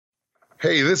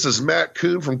Hey, this is Matt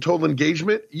Kuhn from Total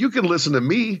Engagement. You can listen to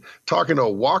me talking to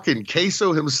walking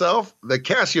queso himself, the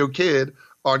Casio Kid,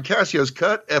 on Casio's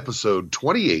Cut, episode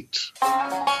 28.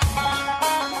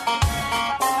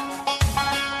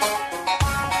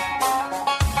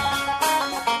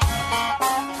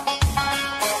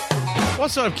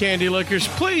 What's up, Candy Lickers?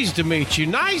 Pleased to meet you.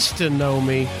 Nice to know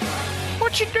me.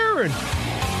 What you doing?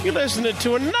 You're listening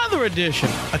to another edition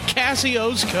of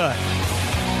Casio's Cut.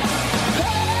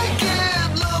 Hey,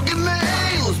 kid, look at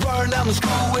me. Let's burn down the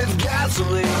school with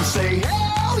gasoline. Say,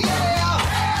 hell yeah.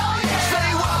 Hell yeah.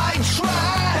 Say, white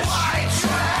trash. White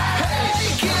trash.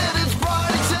 Hey, kid, it's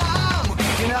party time. We're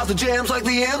kicking out the jams like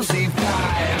the MC5.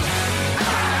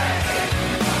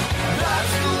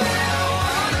 That's the way I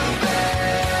wanna be.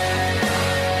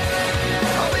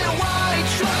 I'll be a white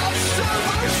trash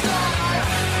superstar.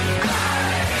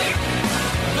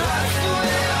 That's the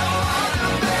way I wanna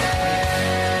be.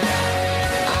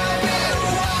 I'll be a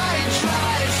white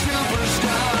trash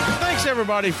superstar. Thanks,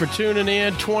 everybody, for tuning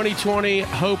in. 2020,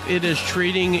 hope it is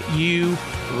treating you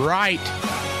right,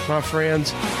 my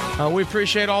friends. We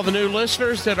appreciate all the new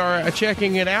listeners that are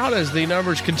checking it out as the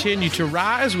numbers continue to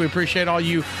rise. We appreciate all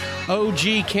you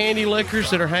OG Candy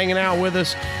Lickers that are hanging out with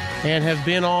us and have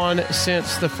been on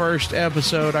since the first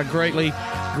episode. I greatly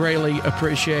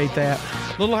appreciate that.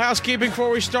 Little housekeeping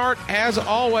before we start. As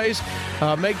always,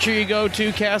 make sure you go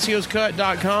to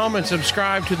CassiosCut.com and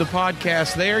subscribe to the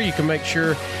podcast there. You can make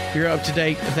sure you're up to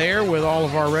date there with all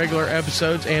of our regular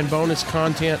episodes and bonus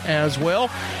content as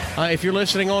well. If you're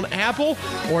listening on Apple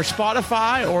or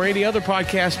Spotify or any other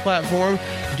podcast platform,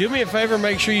 do me a favor,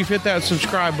 make sure you hit that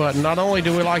subscribe button. Not only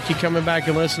do we like you coming back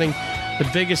and listening, the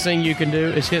biggest thing you can do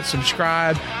is hit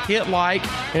subscribe, hit like,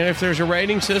 and if there's a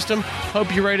rating system,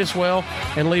 hope you rate us well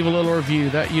and leave a little review.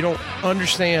 That you don't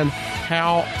understand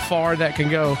how far that can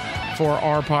go for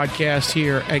our podcast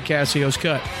here at Casio's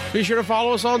Cut. Be sure to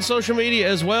follow us on social media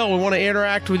as well. We want to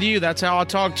interact with you. That's how I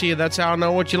talk to you. That's how I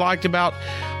know what you liked about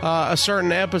a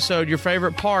certain episode, your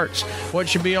favorite parts, what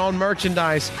should be on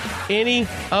merchandise. Any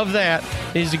of that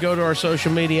needs to go to our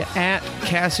social media at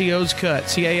Casio's Cut,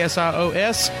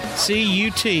 CASIOSCUT,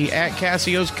 at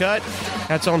Casio's Cut.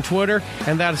 That's on Twitter,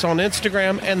 and that's on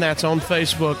Instagram, and that's on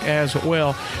Facebook as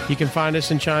well. You can find us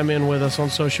and chime in with us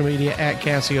on social media at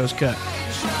Casio's Cut.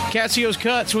 Casio's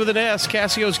Cuts with an S,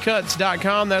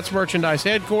 CasiosCuts.com. That's merchandise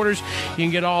headquarters. You can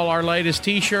get all our latest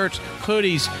t-shirts,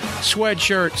 hoodies,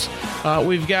 sweatshirts.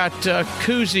 We've got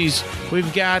koozies.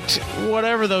 We've got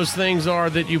whatever those things are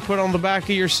that you put on the back of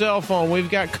your cell phone. We've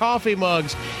got coffee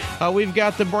mugs. We've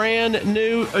got the brand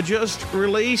new, just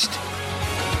released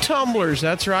tumblers.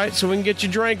 That's right, so we can get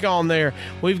your drink on there.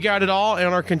 We've got it all and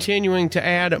are continuing to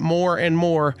add more and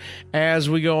more as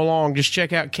we go along. Just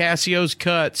check out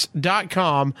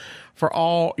CasiosCuts.com for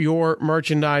all your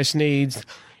merchandise needs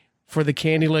for the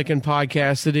candy licking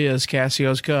podcast that is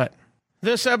Casio's Cut.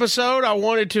 This episode, I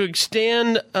wanted to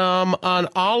extend an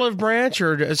olive branch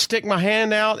or stick my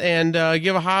hand out and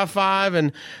give a high five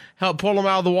and help pull them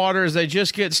out of the water as they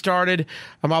just get started.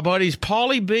 My buddies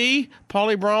Pauly B,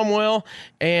 Pauly Bromwell,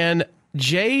 and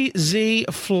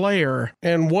JZ Flair,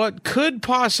 and what could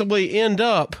possibly end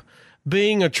up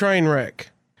being a train wreck.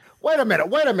 Wait a minute.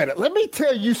 Let me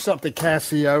tell you something,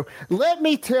 Casio. Let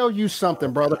me tell you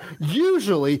something, brother.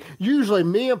 Usually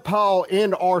me and Paul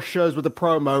end our shows with a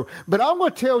promo, but I'm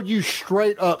going to tell you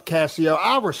straight up, Casio,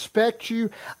 I respect you.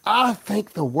 I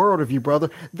think the world of you, brother.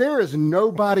 There is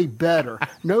nobody better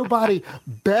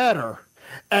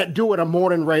at doing a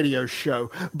morning radio show.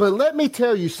 But let me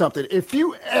tell you something. If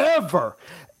you ever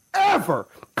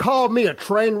call me a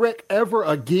train wreck ever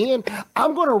again,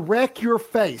 I'm going to wreck your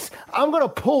face. I'm going to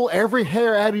pull every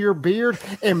hair out of your beard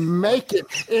and make it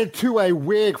into a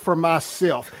wig for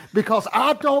myself, because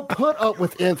I don't put up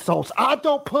with insults. I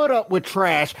don't put up with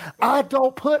trash. I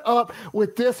don't put up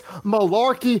with this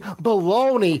malarkey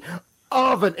baloney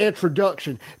of an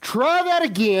introduction. Try that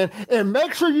again and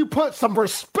make sure you put some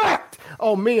respect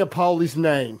on me and Paulie's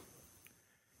name.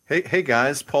 Hey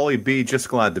guys, Pauly B, just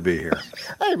glad to be here.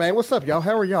 Hey man, what's up, y'all?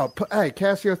 How are y'all? Hey,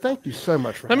 Casio, thank you so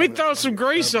much for Let me throw some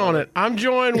grease on it. I'm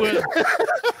joined with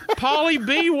Pauly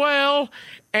B Well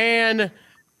and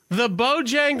the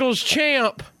Bojangles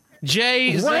Champ,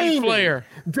 JZ Flair.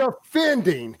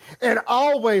 Defending and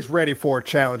always ready for a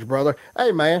challenge, brother.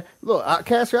 Hey man, look,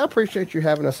 Casio, I appreciate you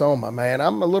having us on, my man.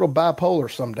 I'm a little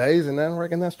bipolar some days, and I don't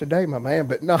reckon that's today, my man.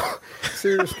 But no,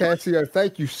 serious, Casio,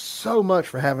 thank you so much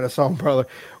for having us on, brother.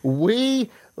 We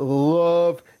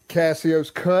love Casio's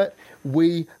Cut.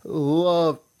 We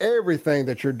love everything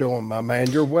that you're doing, my man.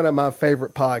 You're one of my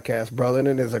favorite podcasts, brother, and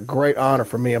it is a great honor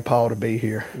for me and Paul to be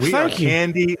here. We are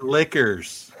Candy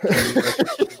Lickers.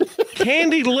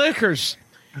 Candy Liquors.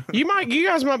 You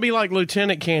guys might be like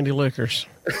Lieutenant Candy Liquors.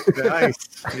 Nice.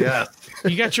 Yes.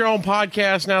 You got your own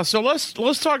podcast now. So let's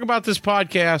talk about this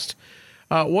podcast.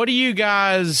 What do you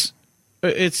guys?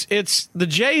 It's the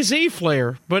JZ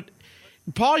Flair, but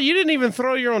Paul, you didn't even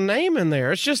throw your own name in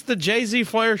there. It's just the JZ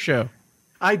Flair Show.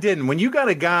 I didn't. When you got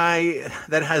a guy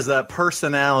that has that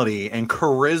personality and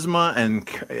charisma and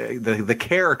the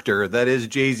character that is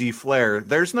JZ Flair,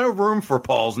 there's no room for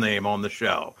Paul's name on the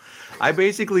show. I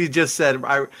basically just said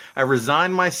I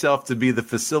resigned myself to be the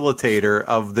facilitator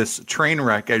of this train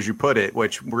wreck, as you put it,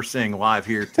 which we're seeing live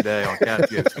here today on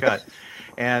Cassio's Cut.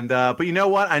 And but you know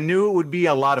what? I knew it would be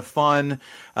a lot of fun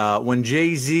when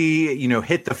Jay-Z,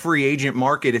 hit the free agent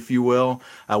market, if you will.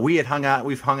 We've hung out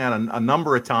a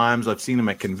number of times. I've seen him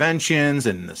at conventions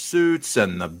and the suits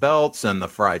and the belts and the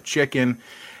fried chicken.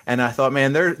 And I thought,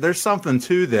 man, there's something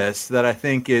to this that I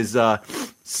think is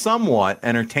somewhat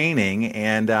entertaining.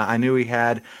 And I knew he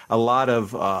had a lot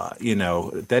of,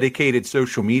 dedicated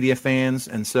social media fans.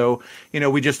 And so,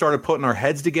 we just started putting our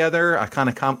heads together. I kind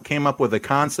of came up with a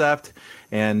concept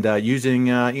and using,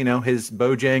 his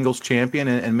Bojangles Champion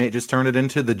and just turn it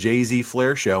into the JZ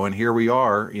Flair Show. And here we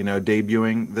are,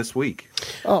 debuting this week.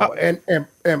 Oh, and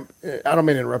I don't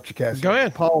mean to interrupt you, Cassie. Go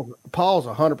ahead. Paul's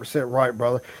 100% right,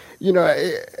 brother.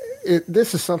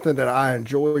 This is something that I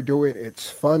enjoy doing. It's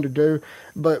fun to do.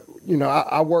 But,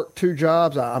 I work 2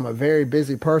 jobs. I'm a very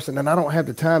busy person, and I don't have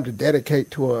the time to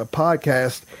dedicate to a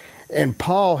podcast. And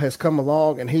Paul has come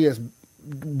along, and he has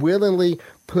willingly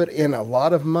put in a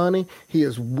lot of money. He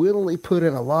has willingly put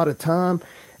in a lot of time.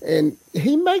 And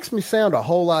he makes me sound a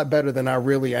whole lot better than I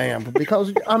really am.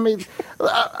 Because,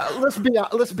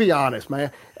 let's be honest,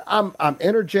 man. I'm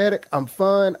energetic. I'm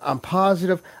fun. I'm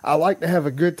positive. I like to have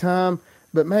a good time.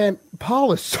 But, man,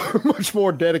 Paul is so much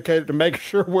more dedicated to making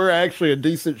sure we're actually a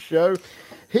decent show.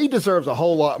 He deserves a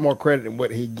whole lot more credit than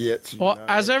what he gets. Well,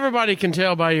 as everybody can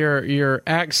tell by your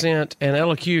accent and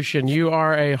elocution, you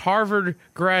are a Harvard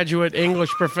graduate English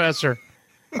professor.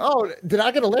 Oh, did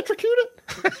I get electrocuted?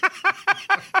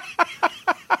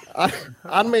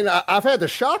 I've had the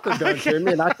shocker done to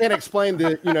me, and I can't explain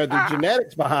the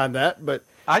genetics behind that, but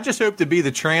I just hope to be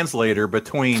the translator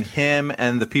between him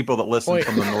and the people that listen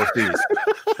from the Northeast.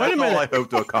 That's all I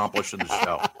hope to accomplish in the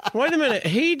show. Wait a minute.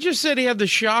 He just said he had the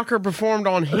shocker performed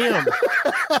on him.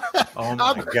 Oh,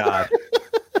 my God.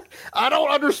 I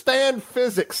don't understand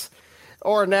physics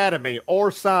or anatomy or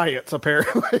science,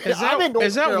 apparently. Is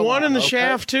that one in the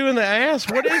shaft, 2 in the ass?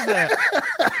 What is that?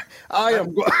 I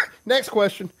am. Next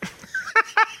question.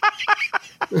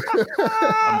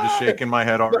 I'm just shaking my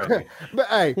head already. But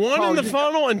hey, 1 in the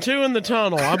funnel and 2 in the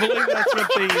tunnel. I believe that's what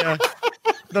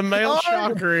the male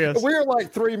shocker is. We're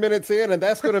like 3 minutes in, and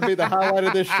that's going to be the highlight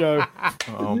of this show.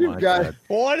 Oh, my God.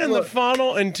 1 in the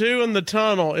funnel and 2 in the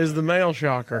tunnel is the male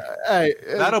shocker. Hey,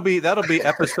 that'll be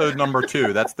episode number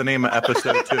 2. That's the name of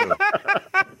episode 2.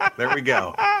 There we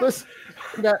go. Listen,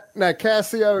 now,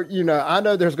 Cassio, I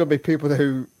know there's going to be people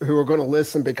who are going to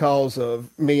listen because of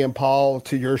me and Paul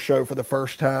to your show for the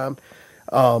first time.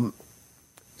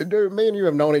 Dude, me and you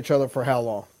have known each other for how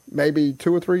long? Maybe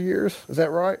 2 or 3 years. Is that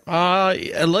right?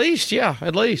 At least, yeah,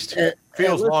 at least.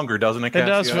 Feels longer, doesn't it,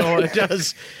 Cassio? It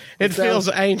does. It feels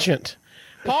ancient.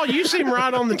 Paul, you seem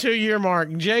right on the 2-year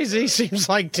mark. Jay-Z seems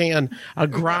like 10, a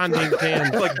grinding 10.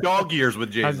 It's like dog years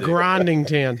with Jay-Z. A grinding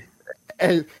 10.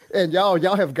 And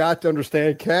y'all have got to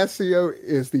understand, Cassio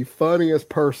is the funniest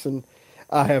person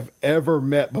I have ever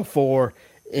met before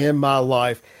in my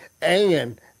life.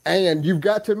 And you've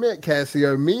got to admit,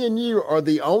 Cassio, me and you are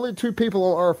the only 2 people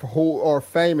on earth who are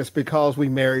famous because we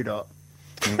married up.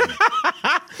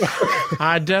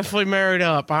 I definitely married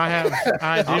up. I'm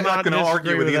not going to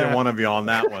argue with either one of you on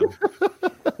that one.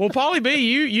 Well, Pauly B,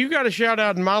 you got a shout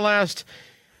out in my last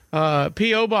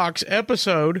P.O. Box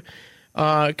episode.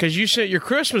 Because you sent your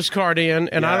Christmas card in,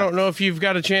 and I don't know if you've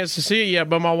got a chance to see it yet,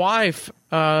 but my wife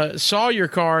saw your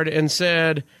card and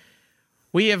said,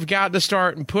 we have got to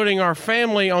start putting our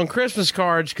family on Christmas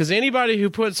cards, because anybody who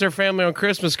puts their family on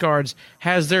Christmas cards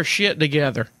has their shit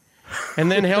together. And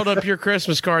then held up your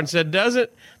Christmas card and said, doesn't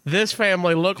this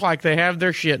family look like they have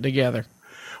their shit together?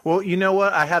 Well, you know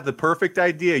what? I have the perfect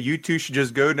idea. You 2 should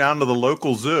just go down to the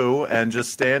local zoo and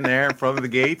just stand there in front of the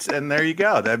gates, and there you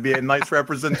go. That'd be a nice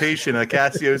representation of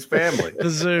Cassio's family. The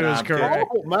zoo is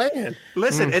correct. Oh, man.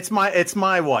 Listen, it's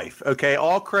my wife, okay?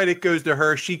 All credit goes to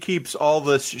her. She keeps all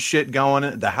this shit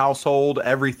going, the household,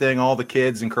 everything, all the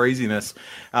kids and craziness,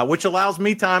 which allows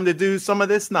me time to do some of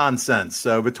this nonsense.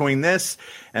 So between this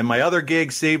and my other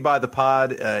gig, Saved by the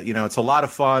Pod, it's a lot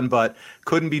of fun, but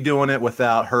couldn't be doing it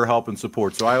without her help and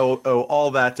support. So I owe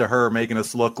all that to her, making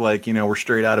us look like, we're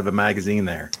straight out of a magazine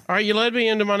there. All right, you led me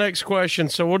into my next question.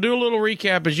 So we'll do a little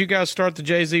recap as you guys start the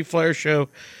JZ Flair Show.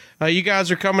 You guys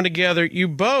are coming together. You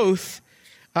both,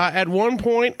 at one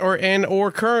point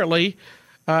or currently,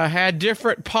 had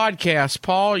different podcasts.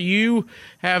 Paul, you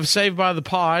have Saved by the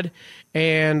Pod,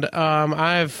 and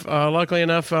I've, luckily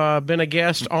enough, been a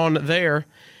guest on there.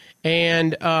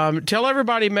 And tell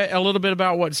everybody a little bit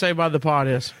about what Saved by the Pod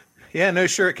is. Yeah, no,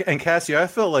 sure. And Cassio, I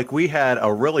feel like we had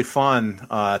a really fun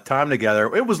time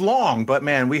together. It was long, but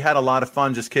man, we had a lot of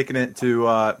fun just kicking it to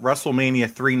WrestleMania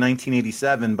 3,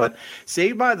 1987. But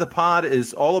Saved by the Pod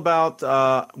is all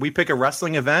about, we pick a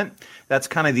wrestling event. That's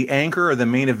kind of the anchor or the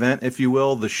main event, if you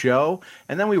will, the show.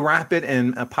 And then we wrap it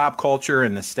in pop culture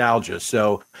and nostalgia.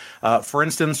 So, for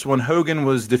instance, when Hogan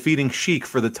was defeating Sheik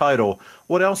for the title,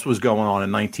 what else was going on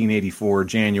in 1984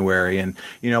 January? And,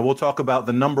 we'll talk about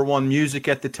the number one music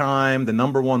at the time, the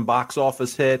number one box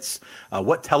office hits,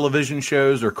 what television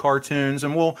shows or cartoons,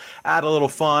 and we'll add a little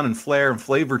fun and flair and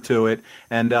flavor to it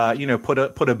and, put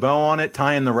a bow on it,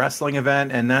 tie in the wrestling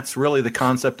event. And that's really the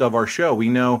concept of our show. We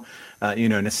know,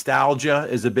 nostalgia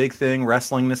is a big thing,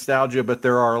 wrestling nostalgia, but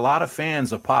there are a lot of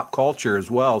fans of pop culture as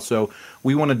well. So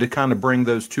we wanted to kind of bring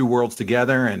those two worlds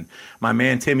together. And my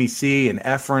man Timmy C and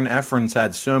Efren's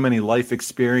had so many life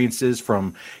experiences,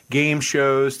 from game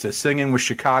shows to singing with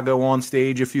Chicago on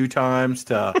stage a few times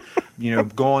to,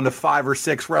 going to 5 or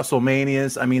 6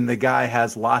 WrestleManias. I mean, the guy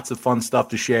has lots of fun stuff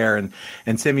to share. And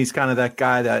Timmy's kind of that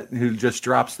guy who just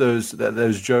drops those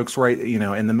jokes right,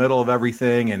 in the middle of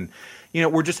everything. And,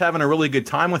 we're just having a really good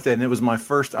time with it. And it was my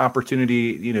first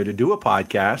opportunity, to do a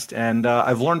podcast. And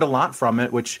I've learned a lot from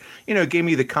it, which, gave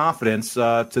me the confidence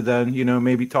to then,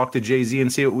 maybe talk to JZ and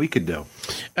see what we could do.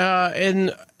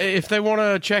 And if they want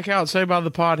to check out Saved by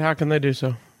the Pod, how can they do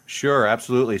so? Sure,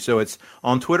 absolutely. So it's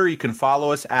on Twitter. You can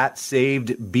follow us at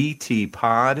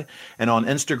SavedBTPod. And on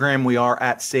Instagram, we are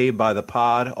at Saved by the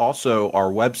Pod. Also, our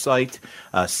website,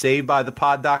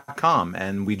 SavedByThePod.com.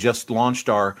 And we just launched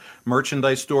our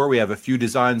merchandise store. We have a few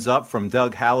designs up from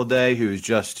Doug Halliday, who's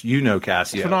just,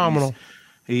 Cassio. Phenomenal.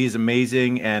 He's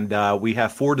amazing, and we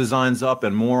have 4 designs up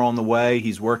and more on the way.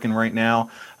 He's working right now,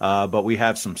 but we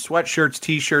have some sweatshirts,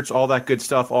 T-shirts, all that good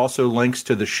stuff. Also links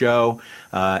to the show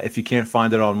if you can't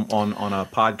find it on a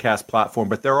podcast platform.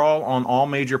 But they're all on all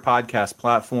major podcast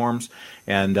platforms.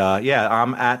 And,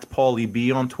 I'm at Pauly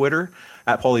B on Twitter,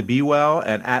 at Pauly B Well,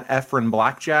 and at Efren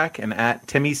Blackjack, and at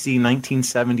Timmy C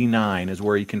 1979 is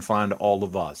where you can find all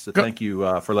of us. So thank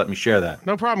you for letting me share that.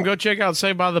 No problem. Go check out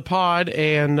Saved by the Pod,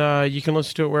 and you can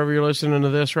listen to it wherever you're listening to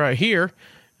this right here,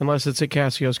 unless it's at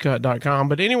CassiosCut.com.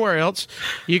 But anywhere else,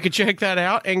 you can check that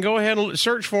out, and go ahead and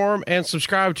search for them and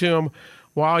subscribe to them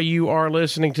while you are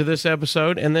listening to this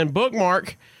episode, and then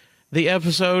bookmark the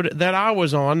episode that I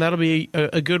was on. That'll be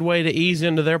a good way to ease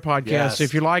into their podcast. Yes.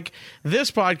 If you like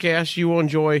this podcast, you will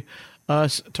enjoy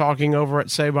us talking over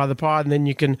at Saved by the Pod, and then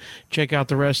you can check out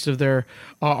the rest of their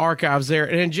archives there.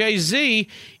 And JZ,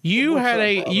 you had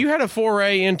a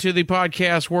foray into the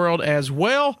podcast world as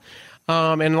well.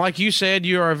 And like you said,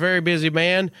 you are a very busy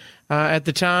man. At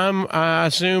the time, I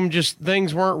assume just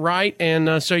things weren't right,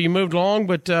 and so you moved along.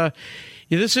 But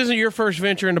this isn't your first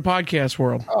venture in the podcast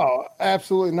world. Oh,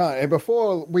 absolutely not. And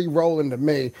before we roll into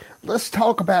me, let's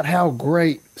talk about how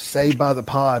great Saved by the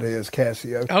Pod is,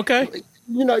 Cassio. Okay.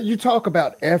 You talk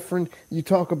about Efren, you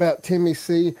talk about Timmy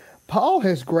C. Paul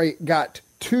has got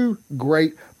 2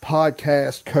 great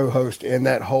podcast co-hosts in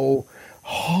that whole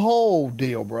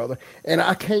deal, brother. And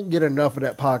I can't get enough of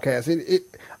that podcast. It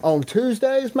on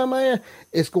Tuesdays, my man,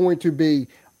 it's going to be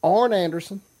Arn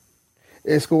Anderson.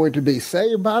 It's going to be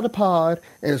Saved by the Pod,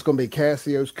 and it's going to be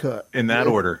Cassio's Cut. In that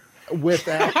order.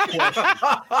 Without question.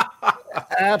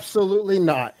 Absolutely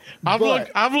not. I've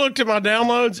looked at my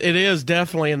downloads. It is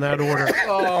definitely in that order.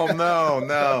 Oh,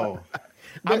 no.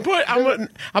 I'm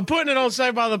putting it on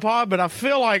Saved by the Pod, but I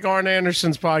feel like Arn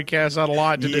Anderson's podcast had a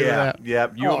lot to do with that. Yeah,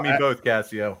 you and me both,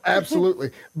 Cassio.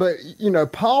 Absolutely. But,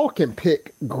 Paul can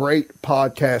pick great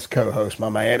podcast co-hosts, my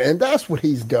man, and that's what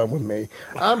he's done with me.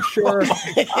 I'm sure.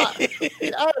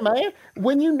 Man,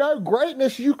 when you know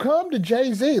greatness, you come to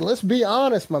JZ. Let's be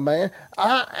honest, my man.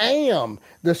 I am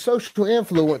the social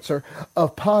influencer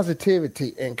of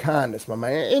positivity and kindness, my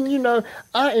man. And,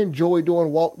 I enjoy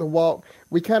doing Walk the Walk.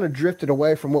 We kind of drifted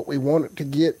away from what we wanted to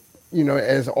get,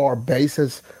 as our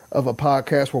basis of a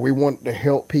podcast, where we wanted to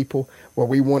help people, where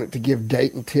we wanted to give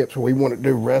dating tips, where we wanted to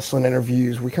do wrestling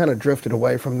interviews. We kind of drifted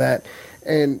away from that.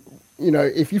 And,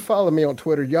 if you follow me on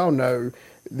Twitter, y'all know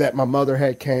that my mother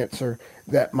had cancer,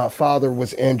 that my father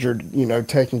was injured,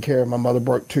 taking care of my mother,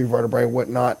 broke 2 vertebrae and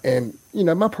whatnot. And,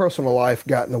 my personal life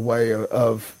got in the way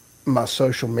of my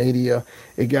social media.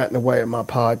 It got in the way of my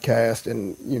podcast.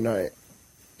 And,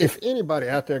 if anybody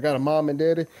out there got a mom and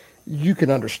daddy, you can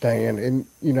understand. And,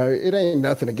 it ain't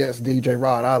nothing against DJ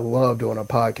Rod. I love doing a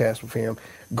podcast with him.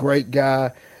 Great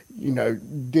guy,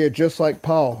 did just like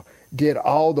Paul, did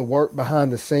all the work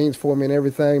behind the scenes for me and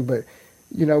everything. But,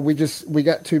 we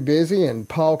got too busy, and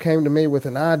Paul came to me with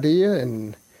an idea,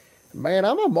 and man,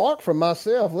 I'm a mark for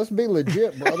myself. Let's be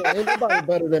legit, brother. Ain't nobody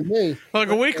better than me. Look,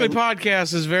 a weekly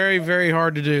podcast is very, very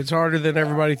hard to do. It's harder than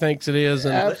everybody thinks it is.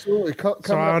 And absolutely.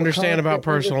 So I understand about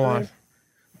personal life.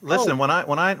 Listen, when I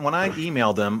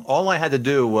emailed him, all I had to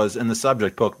do was in the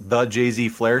subject book, the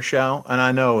JZ Flair Show, and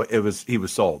I know he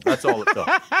was sold. That's all it took.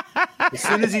 As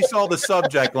soon as he saw the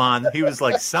subject line, he was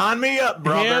like, "Sign me up,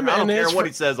 brother." I don't care what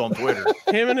he says on Twitter.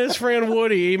 Him and his friend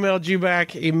Woody emailed you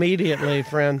back immediately,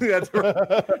 friend. That's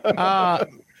right.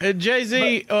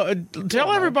 JZ,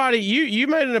 tell everybody you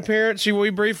made an appearance.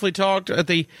 We briefly talked at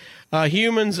the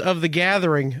Humans of the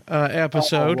Gathering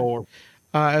episode. Oh, Lord.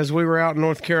 As we were out in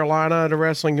North Carolina at a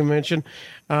wrestling convention.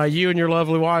 You and your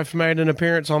lovely wife made an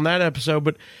appearance on that episode,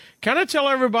 but kind of tell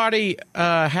everybody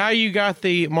how you got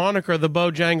the moniker, the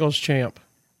Bojangles Champ.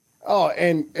 Oh,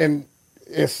 and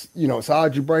it's, it's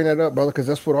odd you bring that up, brother, because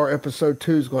that's what our episode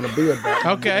 2 is going to be about.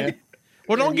 Okay. Man.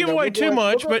 Well, don't give away too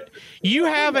much, but you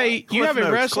have a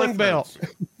wrestling belt.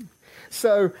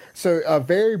 So a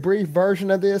very brief version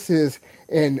of this is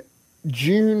in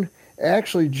June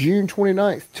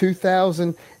 29th,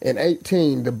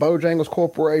 2018, the Bojangles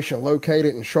Corporation,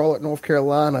 located in Charlotte, North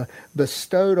Carolina,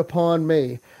 bestowed upon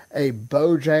me a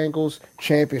Bojangles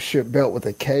Championship belt with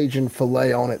a Cajun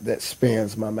fillet on it that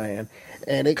spins, my man.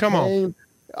 And it came...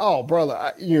 Oh,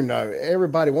 brother,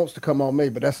 everybody wants to come on me,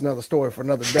 but that's another story for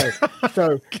another day.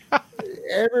 So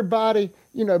everybody,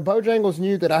 Bojangles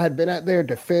knew that I had been out there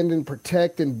defending,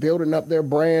 protecting, building up their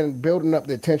brand, building up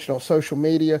the attention on social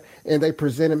media, and they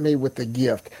presented me with the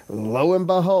gift. Lo and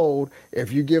behold,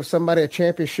 if you give somebody a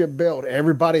championship belt,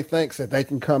 everybody thinks that they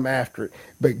can come after it.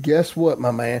 But guess what,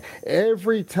 my man?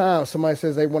 Every time somebody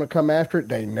says they want to come after it,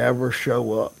 they never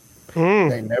show up.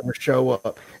 They never show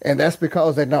up. And that's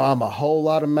because they know I'm a whole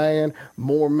lot of man,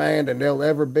 more man than they'll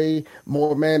ever be,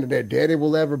 more man than their daddy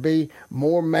will ever be,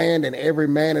 more man than every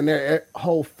man in their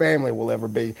whole family will ever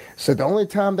be. So the only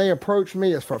time they approach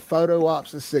me is for photo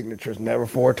ops and signatures, never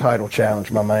for a title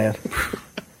challenge, my man.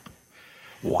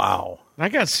 Wow.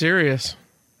 That got serious.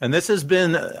 And this has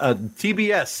been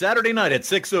TBS Saturday night at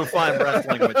 6:05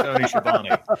 Wrestling with Tony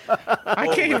Schiavone. I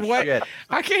can't wait. Shit.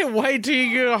 I can't wait till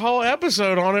you get a whole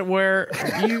episode on it where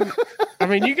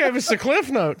you gave us the cliff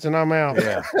notes and I'm out.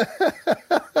 Yeah.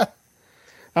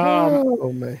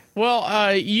 Man.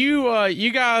 Well,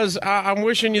 you guys, I'm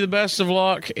wishing you the best of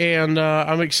luck, and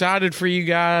I'm excited for you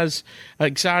guys.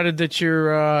 Excited that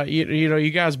you're,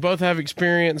 you guys both have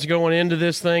experience going into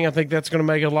this thing. I think that's going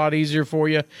to make it a lot easier for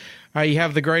you. You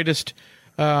have the greatest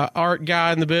art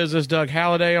guy in the business, Doug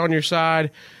Halliday, on your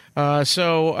side.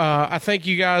 So I think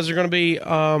you guys are going to be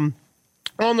on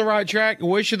the right track.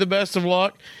 Wish you the best of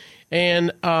luck.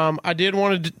 And I did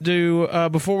want to do,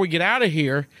 before we get out of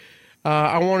here,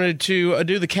 I wanted to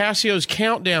do the Cassio's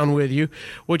Countdown with you,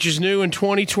 which is new in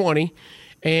 2020.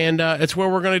 And it's where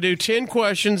we're going to do 10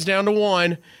 questions down to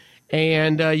 1,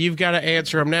 and you've got to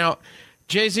answer them. Now,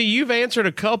 JZ, you've answered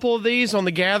a couple of these on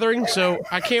the Gathering, so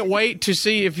I can't wait to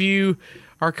see if you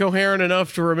are coherent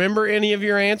enough to remember any of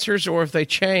your answers or if they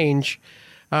change.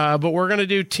 But we're going to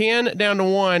do 10 down to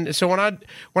 1. So when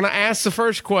I ask the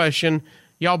first question,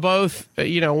 y'all both,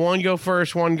 one go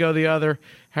first, one go the other,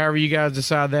 however you guys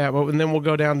decide that. And then we'll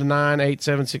go down to 9, 8,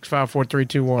 7, 6, 5, 4, 3,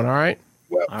 2, 1. All right?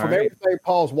 Well, from everything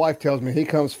Paul's wife tells me, he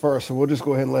comes first, so we'll just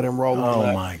go ahead and let him roll.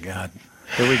 Oh, my God.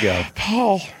 Here we go.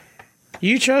 Paul,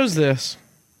 you chose this.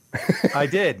 I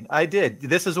did.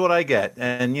 This is what I get.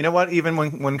 And you know what? Even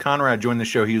when Conrad joined the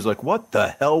show, he was like, "What the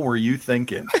hell were you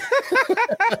thinking?"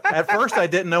 At first, I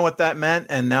didn't know what that meant,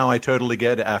 and now I totally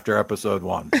get it after episode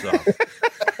 1. So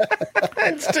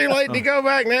it's too late to go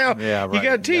back now. Yeah, right. You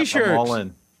got T-shirts. Yep, I'm all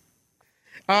in.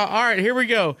 All right, here we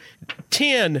go.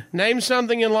 10. Name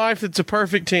something in life that's a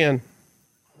perfect 10.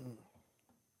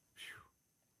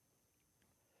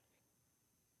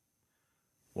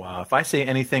 Wow, if I say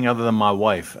anything other than my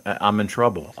wife, I'm in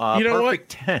trouble. You know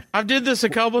perfect what? 10. I've did this a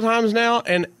couple times now,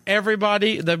 and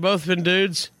everybody, they've both been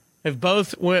dudes, have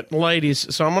both went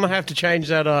ladies, so I'm going to have to change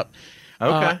that up.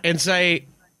 Okay. And say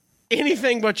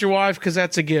anything but your wife, because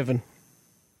that's a given.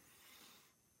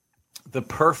 The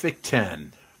perfect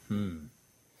 10.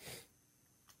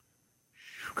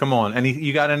 Come on.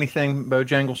 You got anything,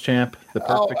 Bojangles Champ? The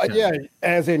perfect 10. Yeah,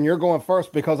 as in you're going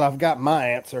first because I've got my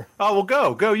answer. Oh,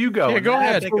 well, go. You go. Yeah, go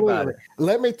ahead. Think about it.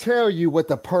 Let me tell you what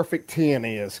the perfect 10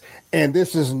 is. And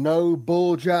this is no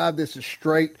bull jive. This is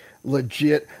straight,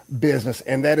 legit business.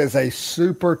 And that is a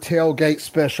super tailgate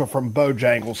special from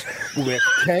Bojangles with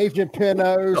Cajun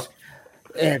pintos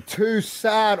and 2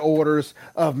 side orders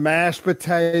of mashed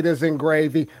potatoes and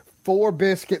gravy, 4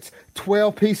 biscuits,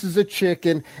 12 pieces of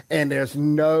chicken, and there's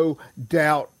no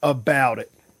doubt about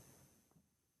it.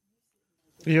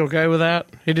 You okay with that?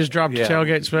 He just dropped a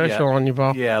tailgate special on you,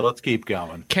 Paul. Yeah, let's keep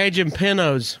going. Cajun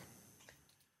pintos.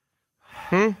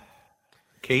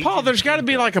 Paul, there's got to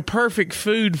be like a perfect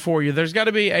food for you. There's got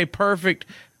to be a perfect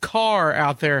car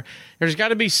out there. There's got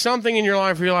to be something in your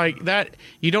life where you're like, that,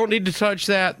 you don't need to touch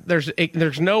that.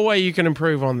 There's no way you can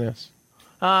improve on this.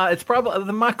 It's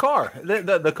probably my car,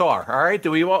 the car. All right,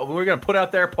 we're going to put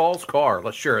out there Paul's car.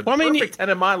 Let's sure. The perfect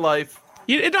 10 in my life.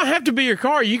 It don't have to be your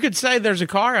car. You could say there's a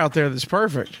car out there that's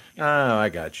perfect. Oh, I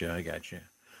got you.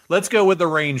 Let's go with the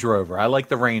Range Rover. I like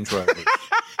the Range Rover.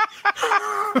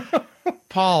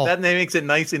 Paul, that makes it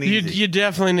nice and easy. You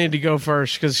definitely need to go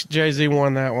first because JZ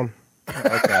won that one.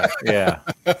 Okay, yeah.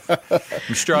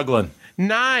 I'm struggling.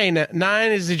 9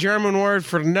 is the German word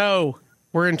for no.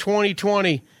 We're in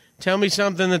 2020. Tell me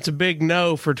something that's a big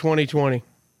no for 2020.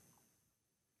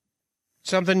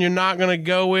 Something you're not going to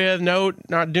go with. No,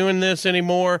 not doing this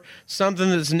anymore. Something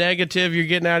that's negative you're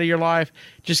getting out of your life.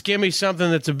 Just give me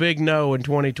something that's a big no in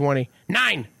 2020.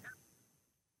 9.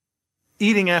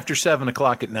 Eating after 7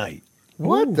 o'clock at night.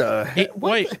 What the heck?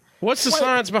 What's the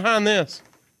science behind this?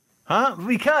 Huh?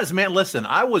 Because, man, listen,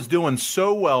 I was doing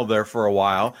so well there for a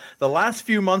while. The last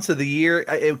few months of the year,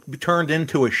 it turned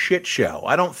into a shit show.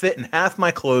 I don't fit in half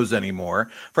my clothes anymore.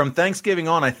 From Thanksgiving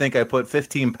on, I think I put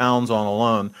 15 pounds on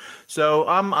alone. So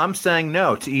I'm saying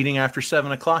no to eating after 7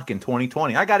 o'clock in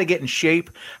 2020. I got to get in shape.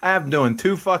 I'm doing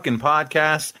 2 fucking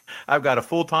podcasts. I've got a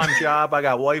full-time job. I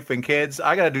got wife and kids.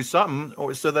 I got to do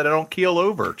something so that I don't keel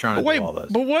over trying to do all this.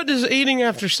 But what does eating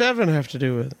after 7 have to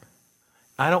do with it?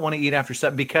 I don't want to eat after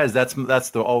 7 because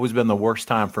that's always been the worst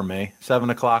time for me. 7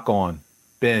 o'clock on.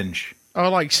 Binge.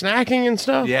 Oh, like snacking and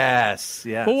stuff? Yes.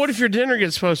 Well, what if your dinner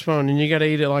gets postponed and you got to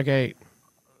eat at like 8?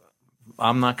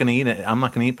 I'm not going to eat it. I'm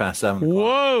not going to eat past 7 o'clock.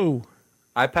 Whoa.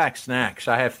 I pack snacks.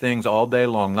 I have things all day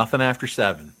long. Nothing after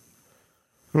 7.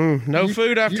 No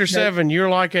food after 7. You're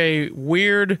like a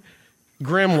weird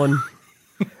gremlin.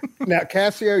 Now,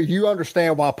 Cassio, you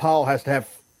understand why Paul has to have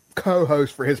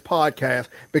co-host for his podcast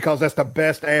because that's the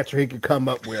best answer he could come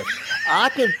up with.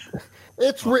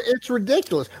 It's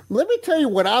ridiculous. Let me tell you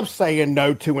what I'm saying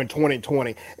no to in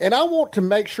 2020, and I want to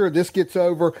make sure this gets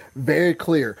over very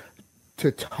clear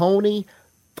to Tony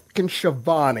fucking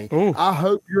Schiavone. I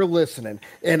hope you're listening,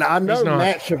 and I know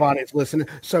Matt Schiavone is listening.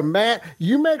 So Matt,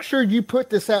 you make sure you put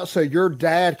this out so your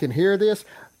dad can hear this.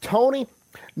 Tony,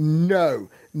 no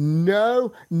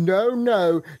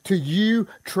to you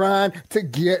trying to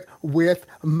get with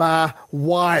my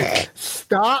wife.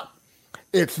 Stop.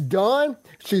 It's done.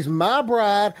 She's my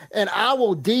bride, and I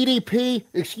will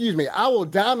I will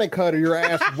diamond cutter your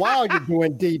ass while you're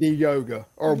doing DD yoga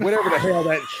or whatever the hell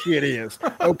that shit is.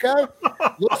 Okay?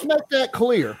 Let's make that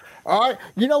clear. All right?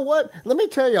 You know what? Let me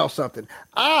tell y'all something.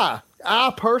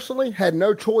 I personally had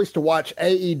no choice to watch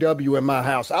AEW in my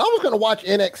house. I was going to watch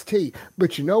NXT,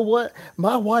 but you know what?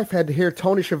 My wife had to hear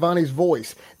Tony Schiavone's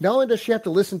voice. Not only does she have to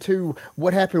listen to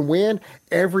what happened when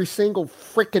every single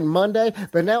freaking Monday,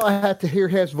 but now I have to hear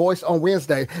his voice on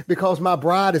Wednesday because my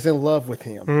bride is in love with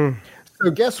him.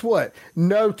 So guess what?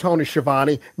 No, Tony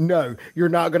Schiavone, no, you're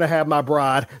not going to have my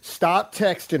bride. Stop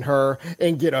texting her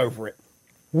and get over it.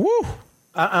 Woo!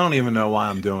 I don't even know why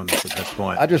I'm doing this at this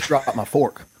point. I just dropped my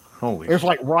fork. Holy There's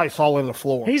like rice all in the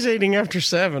floor. He's eating after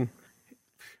 7.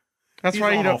 That's He's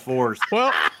why you on don't. all fours.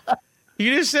 Well,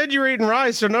 you just said you were eating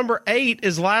rice, so number 8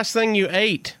 is last thing you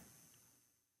ate.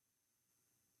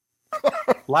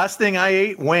 Last thing I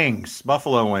ate, wings,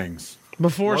 buffalo wings.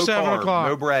 Before Low 7 carb, o'clock.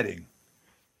 No breading.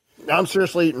 I'm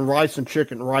seriously eating rice and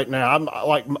chicken right now. I'm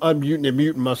like unmuting and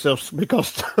muting myself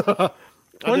because I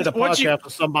did a podcast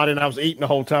with somebody and I was eating the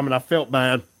whole time and I felt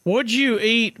bad. What'd you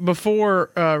eat before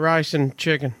rice and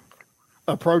chicken?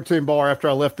 A protein bar after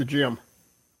I left the gym.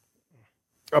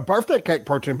 A birthday cake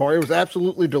protein bar. It was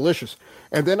absolutely delicious.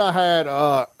 And then I had,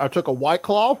 I took a White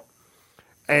Claw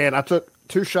and I took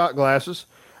 2 shot glasses.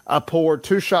 I poured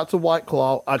 2 shots of White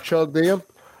Claw. I chugged them.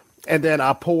 And then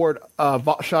I poured a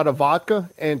shot of vodka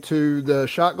into the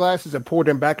shot glasses and poured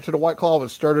them back into the White Claw and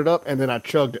stirred it up. And then I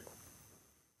chugged it.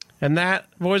 And that,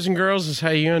 boys and girls, is how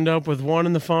you end up with 1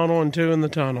 in the funnel and 2 in the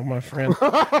tunnel, my friend.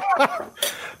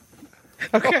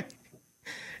 Okay.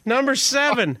 Number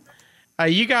 7.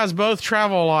 You guys both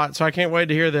travel a lot, so I can't wait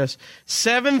to hear this.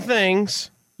 7 things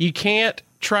you can't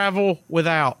travel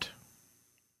without.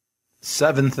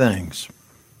 7 things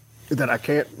that I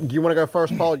can't. Do you want to go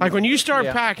first, Paul? Like when you start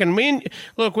packing,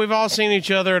 look, we've all seen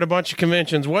each other at a bunch of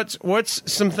conventions.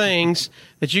 What's some things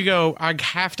that you go, I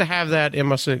have to have that in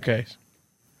my suitcase?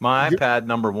 My iPad,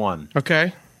 number 1.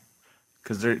 Okay.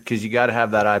 Because you got to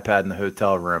have that iPad in the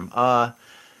hotel room.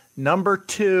 Number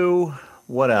 2,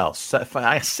 what else?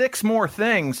 6 more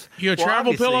things. You a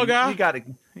travel pillow guy? You got to.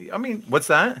 I mean, what's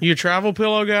that? You a travel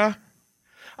pillow guy?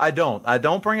 I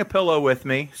don't bring a pillow with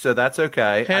me, so that's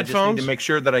okay. Headphones? I just need to make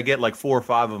sure that I get like 4 or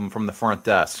 5 of them from the front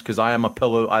desk because I am a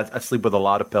pillow. I sleep with a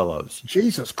lot of pillows.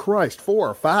 Jesus Christ, 4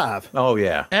 or 5? Oh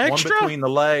yeah, extra? 1 between the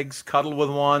legs, cuddle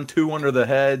with 1, 2 under the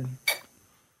head.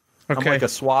 Okay. I'm like a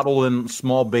swaddled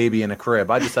small baby in a crib.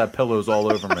 I just have pillows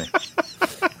all over me.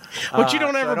 But you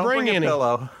don't ever so bring any. A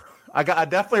pillow. I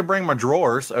definitely bring my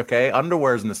drawers. Okay,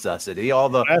 underwear's a necessity.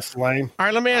 That's lame. All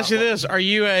right, let me ask you this: Are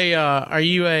you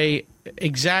a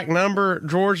exact number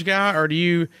George guy, or do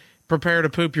you prepare to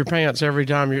poop your pants every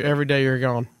day you're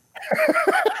gone?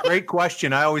 Great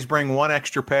question. I always bring 1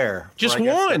 extra pair. Just for,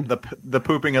 I one. guess, the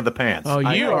pooping of the pants. Oh,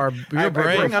 you're I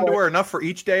brave. bring underwear enough for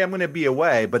each day I'm going to be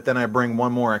away, but then I bring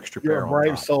 1 more extra pair. You're a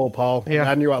brave soul, Paul. Yeah.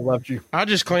 I knew I loved you. I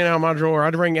just clean out my drawer.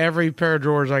 I'd bring every pair of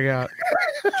drawers I got.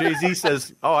 JZ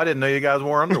says, "Oh, I didn't know you guys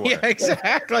wore underwear." Yeah,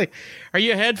 exactly. Are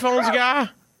you a headphones guy?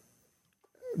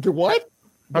 Do what?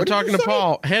 I'm talking to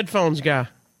Paul. Headphones guy.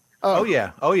 Oh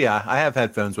yeah. I have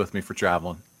headphones with me for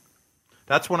traveling.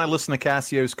 That's when I listen to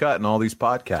Cassio's Cut and all these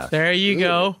podcasts. There you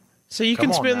go. So you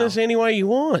can spin this any way you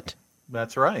want.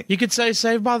 That's right. You could say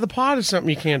Saved by the Pod is something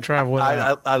you can't travel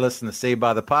without. I listen to Saved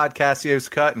by the Pod, Cassio's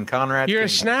Cut, and Conrad. You're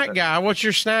King's a snack Cut. guy. What's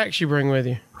your snacks you bring with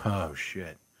you? Oh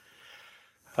shit.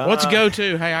 What's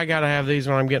go-to? Hey, I got to have these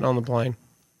when I'm getting on the plane.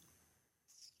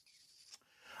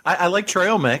 I like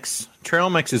trail mix. Trail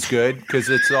mix is good because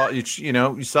it's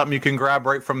something you can grab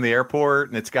right from the airport,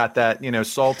 and it's got that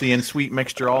salty and sweet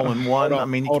mixture all in one. I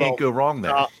mean, you can't go wrong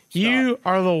there. You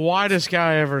are the whitest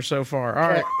guy ever so far. All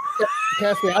right.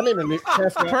 Cassie, I need a new.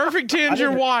 Cassie, Perfect 10's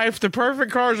your wife. The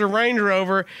perfect car's a Range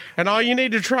Rover, and all you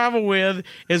need to travel with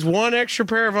is 1 extra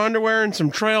pair of underwear and some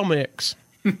trail mix.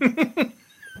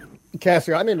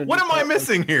 Cassie, I need a. What am I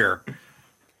missing here?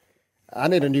 I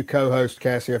need a new co-host,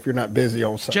 Cassie. If you're not busy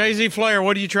on something. JZ Flair,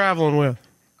 what are you traveling with?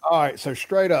 All right, so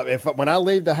straight up, when I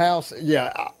leave the house,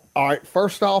 all right.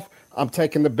 First off, I'm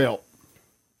taking the belt.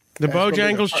 The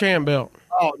Bojangles Champ belt.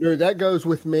 Oh, dude, that goes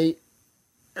with me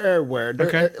everywhere. Dude,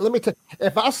 okay. Let me tell you,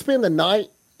 if I spend the night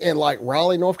in like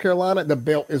Raleigh, North Carolina, the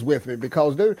belt is with me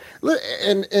because, dude,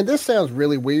 and this sounds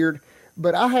really weird,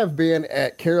 but I have been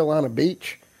at Carolina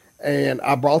Beach, and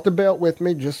I brought the belt with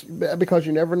me just because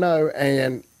you never know,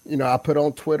 and I put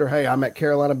on Twitter, hey, I'm at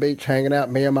Carolina Beach hanging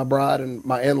out, me and my bride and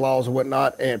my in-laws and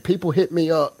whatnot. And people hit me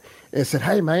up and said,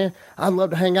 hey, man, I'd love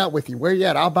to hang out with you. Where you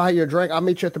at? I'll buy you a drink. I'll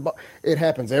meet you at the bar. It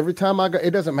happens every time I go. It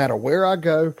doesn't matter where I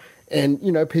go. And,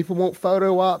 people want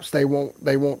photo ops. They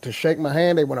want to shake my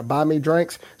hand. They want to buy me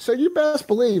drinks. So you best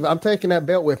believe I'm taking that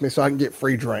belt with me so I can get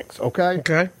free drinks, okay?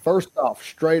 Okay. First off,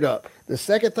 straight up. The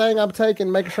second thing I'm taking,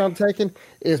 making sure I'm taking,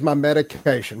 is my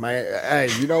medication, man. Hey,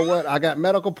 you know what? I got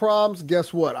medical problems.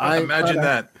 Guess what? I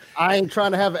ain't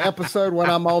trying to have an episode when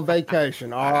I'm on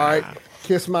vacation, all right?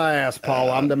 Kiss my ass,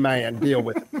 Paul. I'm the man. Deal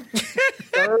with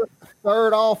it.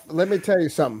 Third off, let me tell you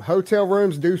something. Hotel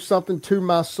rooms do something to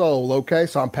my soul, okay?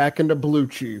 So I'm packing the Blue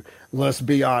Chew. Let's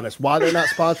be honest. Why they're not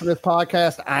sponsoring this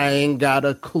podcast, I ain't got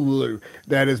a clue.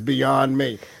 That is beyond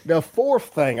me. The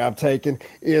fourth thing I'm taking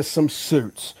is some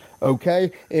suits,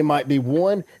 okay? It might be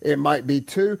 1. It might be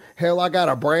 2. Hell, I got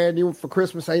a brand new one for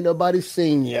Christmas ain't nobody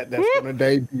seen yet that's going to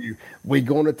debut. We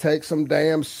going to take some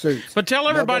damn suits. But tell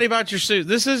everybody about your suit.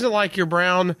 This isn't like your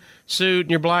brown suit and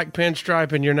your black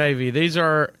pinstripe and your navy. These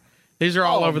are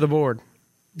all over the board.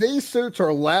 These suits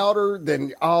are louder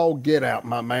than all get out,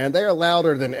 my man. They are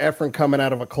louder than Efren coming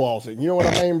out of a closet. You know what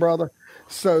I mean, brother?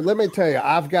 So let me tell you,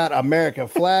 I've got American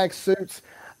flag suits.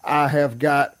 I have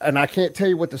got, and I can't tell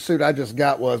you what the suit I just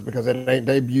got was because it ain't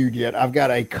debuted yet. I've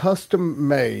got a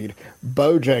custom-made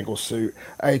Bojangles suit,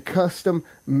 a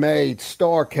custom-made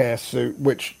StarCast suit,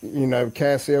 which,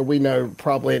 Cassia, we know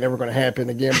probably ain't never going to happen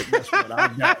again, but guess what?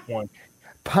 I've got one.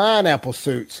 Pineapple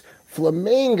suits.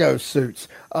 Flamingo suits,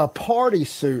 a party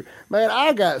suit. Man,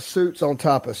 I got suits on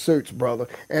top of suits, brother.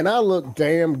 And I look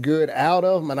damn good out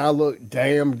of them, and I look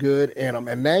damn good in them.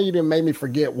 And now you didn't make me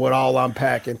forget what all I'm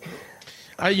packing.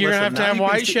 You're going to have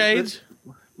white shades.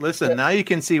 Listen, now you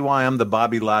can see why I'm the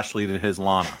Bobby Lashley to his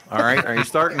Lana. All right, are you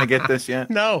starting to get this yet?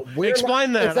 No,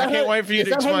 explain that. I can't wait for you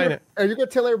to explain it. Are you going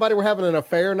to tell everybody we're having an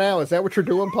affair now? Is that what you're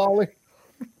doing, Paulie?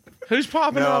 Who's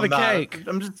popping out the cake?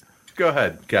 I'm just. Go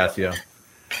ahead, Cassio.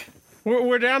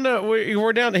 We're down to.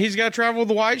 We're down to. He's got to travel with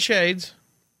the white shades.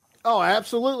 Oh,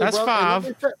 absolutely. That's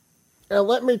brother. 5.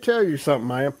 Let me tell you something,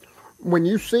 man. When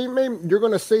you see me, you're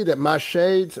going to see that my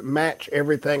shades match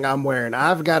everything I'm wearing.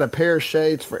 I've got a pair of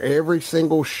shades for every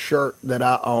single shirt that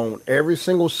I own, every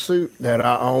single suit that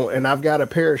I own, and I've got a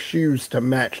pair of shoes to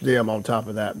match them on top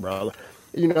of that, brother.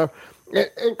 You know,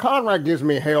 and Conrad gives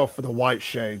me hell for the white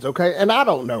shades, okay? And I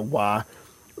don't know why,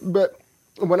 but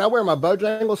when I wear my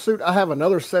Bojangles suit, I have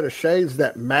another set of shades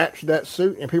that match that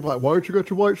suit, and people are like, why don't you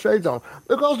got your white shades on?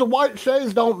 Because the white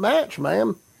shades don't match,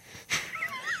 man.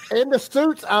 In the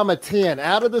suits, I'm a 10.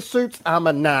 Out of the suits, I'm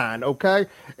a 9, okay?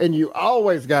 And you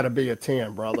always got to be a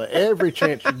 10, brother. Every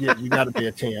chance you get, you got to be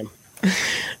a 10.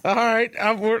 All right,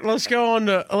 let's go on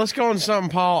to something,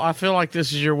 Paul. I feel like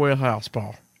this is your wheelhouse,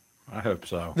 Paul. I hope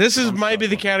so. This is maybe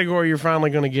the category you're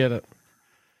finally going to get it.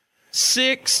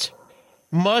 6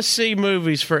 must-see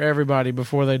movies for everybody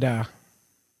before they die.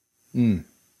 All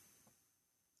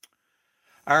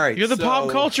right. You're the pop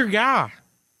culture guy.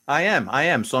 I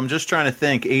am. So I'm just trying to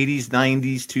think 80s,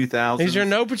 90s, 2000s. These are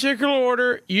no particular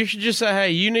order. You should just say,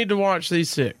 hey, you need to watch these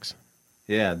 6.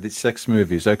 Yeah, these 6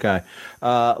 movies. Okay.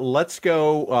 Let's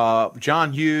go.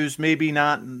 John Hughes, maybe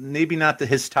not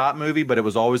his top movie, but it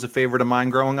was always a favorite of mine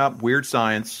growing up. Weird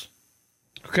Science.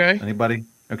 Okay. Anybody?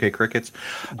 Okay, crickets.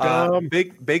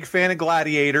 Big fan of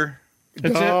Gladiator.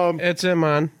 It's in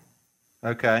mine.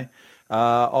 Okay.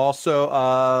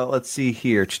 Also, let's see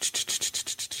here.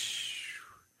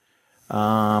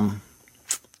 Can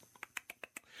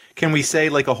we say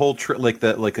like a whole like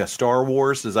a Star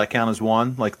Wars? Does that count as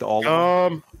one? Like all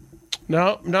of them?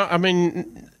 No. I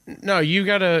mean, no. You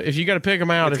gotta if you gotta pick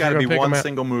them out. It's got to be one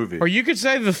single movie. Or you could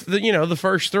say the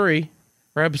first 3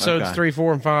 or episodes 3,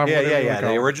 4, and 5. Yeah.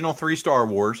 The original 3 Star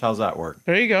Wars. How's that work?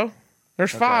 There you go.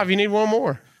 There's 5. You need one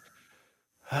more.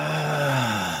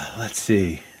 Let's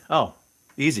see. Oh,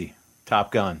 easy.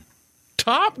 Top Gun.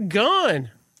 Top Gun.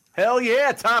 Hell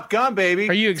yeah, Top Gun, baby.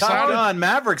 Are you excited? Top Gun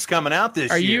Maverick's coming out this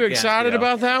year. Are you excited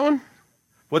about that one?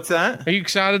 What's that? Are you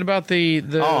excited about the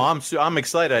Oh, I'm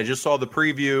excited. I just saw the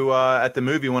preview at the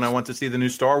movie when I went to see the new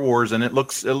Star Wars, and it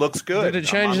looks good. Did it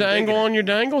change the angle on your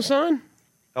dangle, son?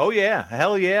 Oh yeah,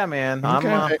 hell yeah, man.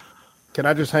 Okay. Can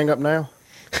I just hang up now?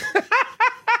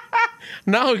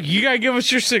 No, you gotta give us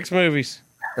your 6 movies.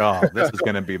 Oh, this is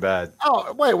going to be bad.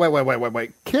 Oh,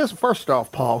 wait. Kiss, first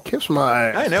off, Paul, kiss my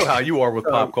ass. I know how you are with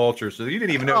pop culture, so you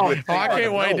didn't even know. I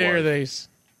can't wait to hear these.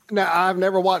 Now, I've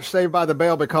never watched Saved by the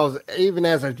Bell because even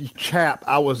as a chap,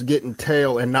 I was getting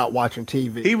tail and not watching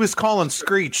TV. He was calling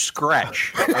Screech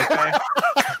Scratch, okay?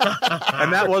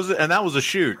 and that was a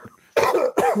shoot.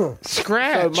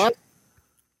 Scratch. So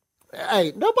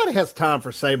hey, nobody has time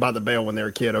for Saved by the Bell when they're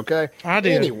a kid, okay? I do.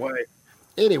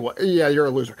 Anyway, yeah, you're a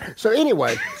loser. So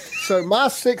anyway, my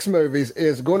 6 movies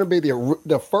is going to be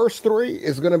the first 3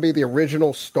 is going to be the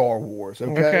original Star Wars.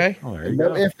 Okay. Oh, there you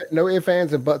go. No ifs,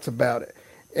 ands, and buts about it.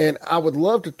 And I would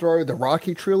love to throw the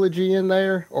Rocky trilogy in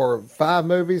there or 5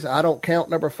 movies. I don't count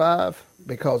number 5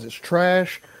 because it's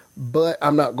trash, but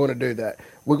I'm not going to do that.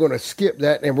 We're going to skip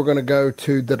that and we're going to go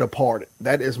to The Departed.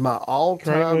 That is my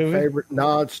all-time favorite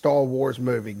non-Star Wars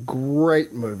movie.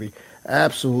 Great movie.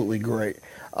 Absolutely great.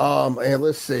 And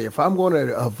let's see, if I'm going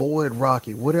to avoid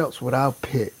Rocky, what else would I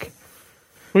pick?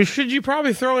 Well, should you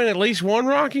probably throw in at least one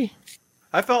Rocky?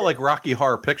 I felt like Rocky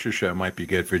Horror Picture Show might be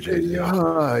good for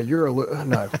JZ. You're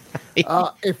no.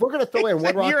 If we're going to throw in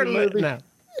one Rocky movie,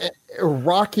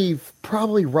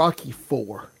 probably Rocky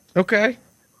 4. Okay.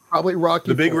 Probably Rocky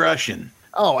The Big 4. Russian.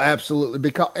 Oh, absolutely.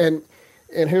 Because and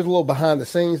here's a little behind the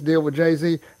scenes deal with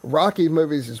JZ. Rocky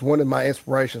movies is one of my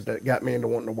inspirations that got me into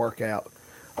wanting to work out.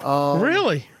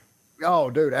 Really? Oh,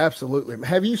 dude, absolutely.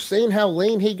 Have you seen how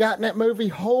lean he got in that movie?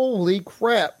 Holy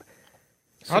crap.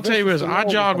 I'll tell you this, I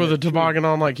jog with a toboggan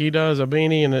on like he does, a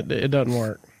beanie, and it doesn't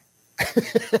work.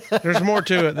 There's more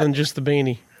to it than just the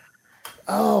beanie.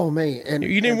 Oh, man. And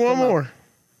you need one more.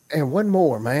 And one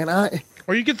more, man.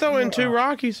 Or you could throw in 2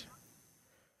 Rockies.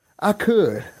 I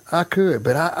could,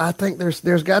 but I think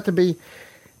there's got to be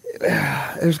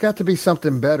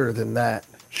something better than that.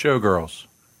 Showgirls.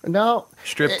 No.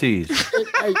 Striptease.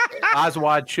 Eyes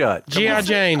wide shut. G.I.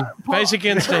 Jane. Basic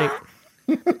Instinct.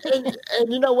 And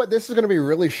you know what? This is going to be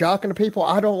really shocking to people.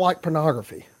 I don't like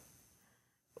pornography.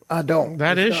 I don't.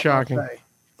 That is shocking.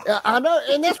 I know,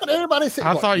 and that's what everybody says.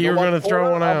 I thought you were going to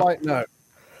throw one out. Like, no,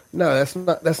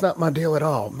 that's not my deal at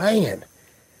all, man.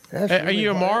 Are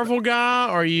you a Marvel guy?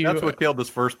 Or are you? That's what killed this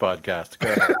first podcast.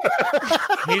 Go ahead.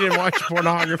 He didn't watch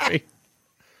pornography.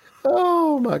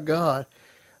 Oh my God.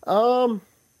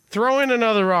 Throw in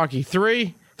another Rocky.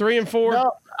 3 and 4.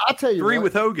 No, I'll tell you. Three what.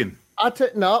 with Hogan. I'll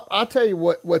tell you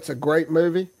what's a great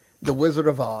movie. The Wizard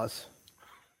of Oz.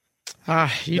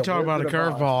 You talk about a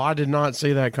curveball. I did not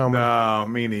see that coming. No,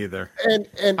 me neither. And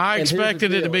I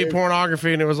expected it to be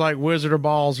pornography, and it was like Wizard of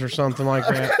Balls or something like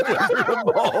that. Wizard of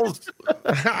Balls.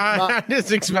 I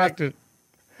just expected.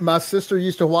 My sister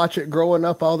used to watch it growing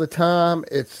up all the time.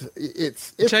 It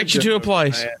takes you to a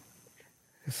place.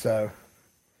 So,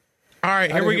 all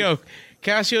right, here we go.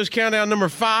 Cassio's countdown number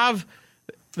 5.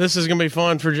 This is gonna be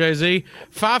fun for JZ.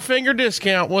 5-finger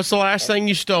discount. What's the last thing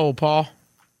you stole, Paul?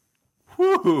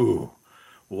 Whoo!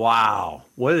 Wow.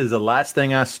 What is the last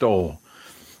thing I stole?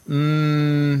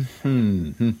 That's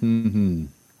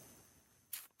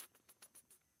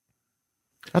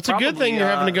a good thing you're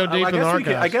having to go deep in the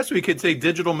archives. I guess we could say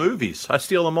digital movies. I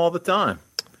steal them all the time.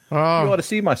 You ought to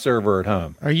see my server at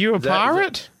home. Are you a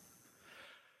pirate?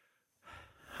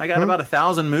 I got about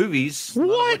 1,000 movies.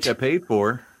 What? I paid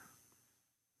for.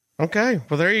 Okay,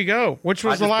 well there you go. Which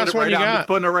was the last one you got? I'm just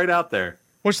putting it right out there.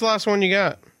 What's the last one you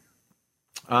got?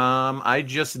 I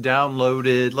just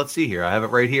downloaded. Let's see here. I have it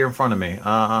right here in front of me.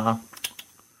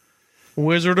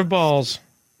 Wizard of Balls.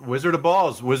 Wizard of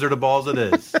Balls. Wizard of Balls. It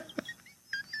is.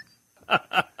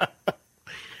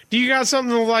 Do you got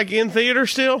something like in theater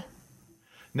still?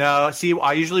 No, see,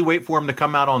 I usually wait for them to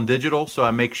come out on digital, so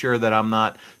I make sure that I'm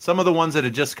not. Some of the ones that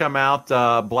had just come out,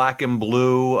 Black and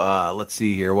Blue. Let's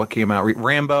see here, what came out?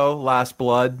 Rambo, Last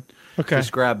Blood. Okay,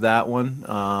 just grab that one.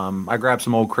 I grabbed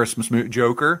some old Christmas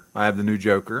Joker. I have the new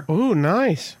Joker. Ooh,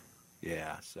 nice.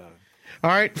 Yeah. So.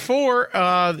 All right, 4.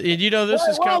 You know this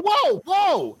is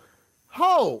whoa.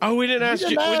 Oh, we didn't ask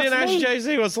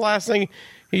JZ. What's the last thing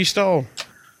he stole?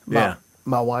 My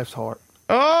wife's heart.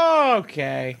 Oh,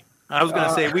 okay. I was going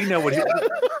to say we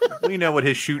know what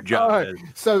his shoot job is.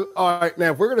 So, all right,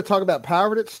 now if we're going to talk about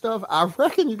pirated stuff, I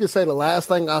reckon you could say the last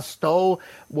thing I stole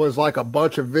was like a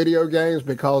bunch of video games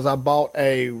because I bought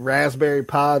a Raspberry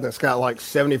Pi that's got like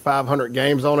 7,500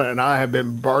 games on it, and I have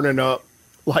been burning up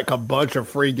like a bunch of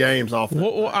free games off.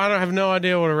 Well, I have no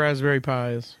idea what a Raspberry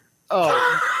Pi is.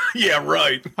 Oh, yeah,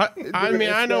 right. I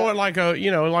mean, I know what like a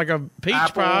peach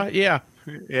apple pie. Yeah,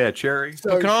 cherry.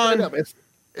 So pecan. up,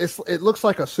 it looks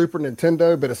like a Super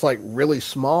Nintendo, but it's like really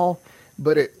small.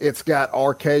 But it's got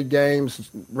arcade games,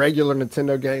 regular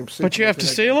Nintendo games. But you have to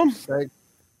steal them?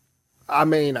 I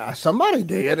mean, somebody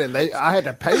did, and I had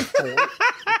to pay for it.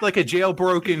 It's like a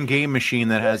jailbroken game machine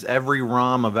that has every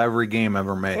ROM of every game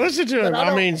ever made. Listen to him.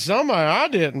 I mean, I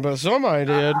didn't, but somebody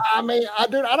did. I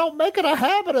don't make it a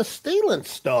habit of stealing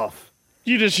stuff.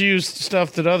 You just used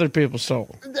stuff that other people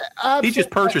stole. He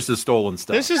just purchases stolen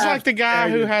stuff. This is like the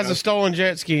guy who has a stolen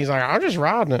jet ski. He's like, I'm just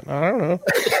riding it. I don't know.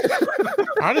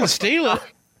 I didn't steal it.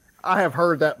 I have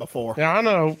heard that before. Yeah, I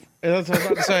know. That's what I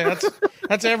was about to say.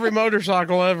 That's every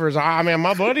motorcycle ever. I mean,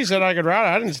 my buddy said I could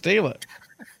ride it. I didn't steal it.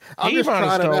 I'm just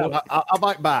trying it out. I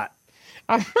might buy it.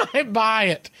 I might buy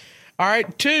it. All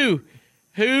right, 2.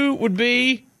 Who would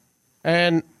be,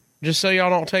 and just so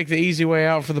y'all don't take the easy way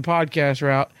out for the podcast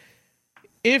route,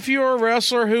 if you're a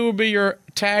wrestler, who would be your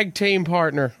tag team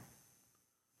partner?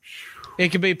 It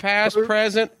could be past,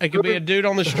 present. It could be a dude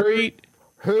on the street.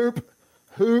 Hoop.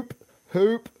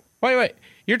 Wait.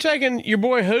 You're taking your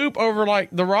boy Hoop over like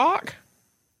The Rock?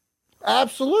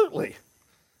 Absolutely.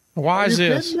 Why is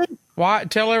this? Why?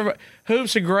 Tell everybody.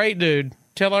 Hoop's a great dude.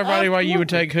 Tell everybody why you would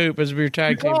take Hoop as your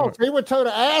tag team partner. He would tote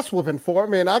an ass whooping for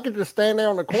me, and I could just stand there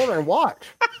on the corner and watch.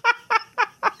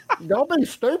 Don't be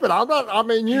stupid. I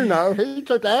mean, he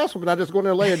took the ass whooping. I just go in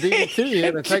there and lay a DDT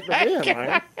in and take the win,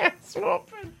 man. Ass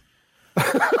whooping.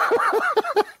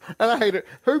 And I hate it.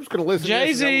 Hoop's going to listen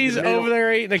JZ's over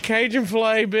there eating a Cajun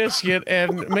filet biscuit,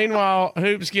 and meanwhile,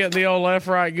 Hoop's getting the old left,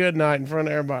 right, good night in front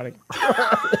of everybody.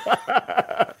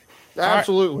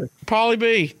 Absolutely. Right. Pauly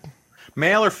B.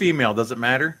 Male or female, does it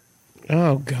matter?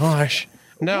 Oh, gosh.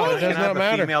 No, it does not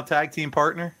matter. A female tag team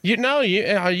partner? You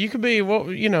could be,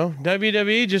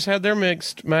 WWE just had their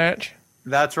mixed match.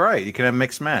 That's right. You can have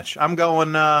mixed match. I'm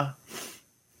going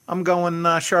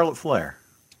Charlotte Flair.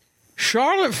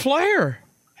 Charlotte Flair?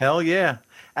 Hell yeah.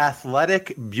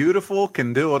 Athletic, beautiful,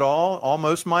 can do it all.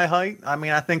 Almost my height. I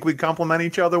mean, I think we complement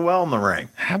each other well in the ring.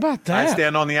 How about that? I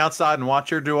stand on the outside and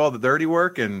watch her do all the dirty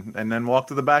work and then walk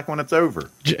to the back when it's over.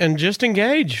 And just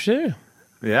engaged, too.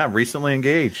 Yeah, recently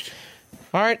engaged.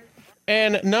 All right.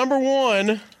 And number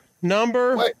 1.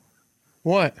 Wait.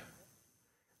 What?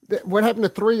 What happened to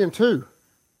 3 and 2?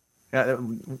 Yeah,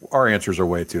 our answers are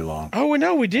way too long. Oh,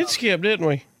 no, we did skip, didn't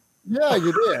we? Yeah,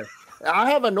 you did.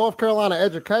 I have a North Carolina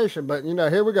education, but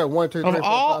here we go. 1, 2, 3, Of 4,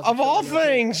 5, all 6, 7,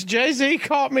 8, things, Jay-Z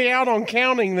caught me out on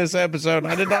counting this episode.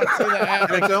 I did not see that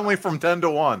happen. It's only from 10 to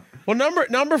 1. Well,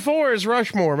 number 4 is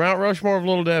Rushmore, Mount Rushmore of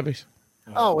Little Debbie's.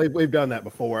 Oh, we've done that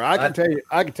before. I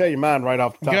can tell you mine right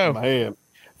off the top of my head.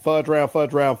 Fudge round,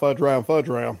 fudge round, fudge round, fudge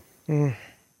round. I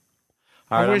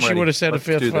Right, wish you would have said Let's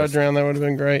a fifth do fudge this. round. That would have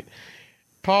been great.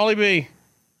 Pauly B.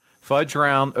 Fudge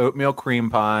round, oatmeal cream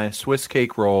pie, Swiss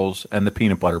cake rolls, and the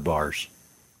peanut butter bars.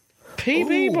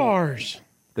 PB bars.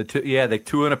 The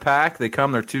two in a pack. They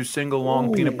come. They're 2 single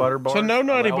long peanut butter bars. So no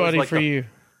Nutty I always Buddy like for you.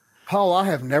 Paul, I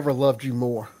have never loved you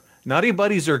more. Nutty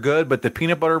Buddies are good, but the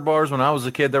peanut butter bars, when I was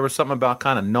a kid, there was something about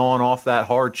kind of gnawing off that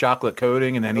hard chocolate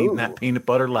coating and then eating that peanut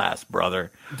butter last,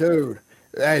 brother. Dude.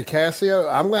 Hey, Cassio,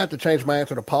 I'm going to have to change my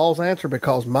answer to Paul's answer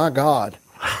because, my God,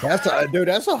 that's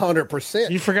 100%.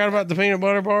 You forgot about the peanut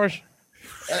butter bars?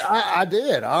 I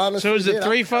did, honestly. So is it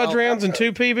 3 fudge rounds and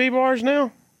 2 PB bars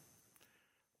now?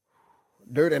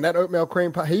 Dude, and that oatmeal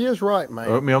cream pie, he is right, man.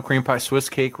 Oatmeal cream pie, Swiss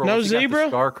cake rolls. No You got the zebra?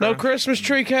 Star No Crunch. Christmas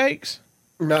tree cakes?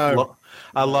 No.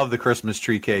 I love the Christmas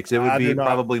tree cakes. It would I be do not.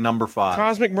 probably number 5.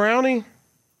 Cosmic brownie?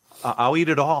 I'll eat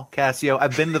it all, Cassio.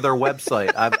 I've been to their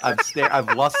website.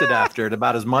 I've lusted after it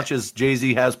about as much as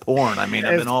Jay-Z has porn. I mean,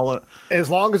 I've been all.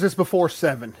 As long as it's before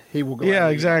 7, he will go. Yeah, out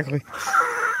and eat. exactly.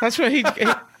 That's what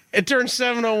it turns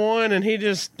 7:01 and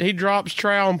he drops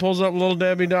trowel and pulls up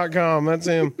littledebbie.com. That's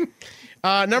him.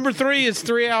 Number 3 is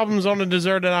 3 albums on a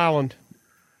deserted island.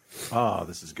 Oh,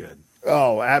 this is good.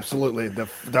 Oh, absolutely.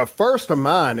 The first of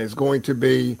mine is going to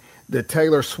be the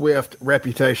Taylor Swift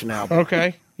Reputation album.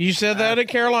 Okay. You said that at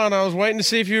Carolina. I was waiting to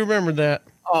see if you remembered that.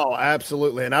 Oh,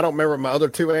 absolutely. And I don't remember what my other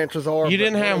 2 answers are. You but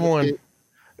didn't have one.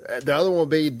 The other one will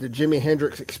be the Jimi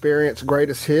Hendrix Experience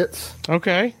Greatest Hits.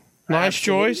 Okay. Nice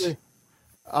choice.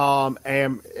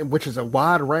 And which is a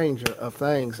wide range of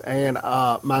things. And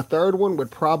my third one would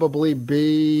probably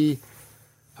be,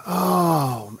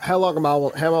 how long am I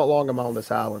on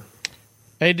this island?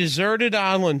 A deserted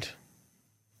island.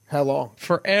 How long?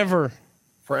 Forever.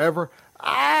 Forever?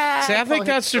 See, I think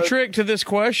that's the trick to this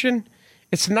question.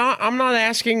 I'm not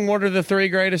asking what are the 3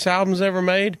 greatest albums ever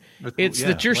made. It's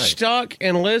that you're stuck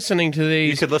and listening to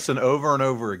these. You could listen over and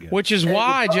over again. Which is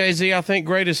why, Jay-Z, I think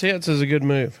Greatest Hits is a good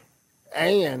move.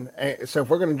 And so if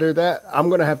we're going to do that, I'm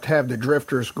going to have the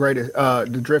Drifters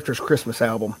Christmas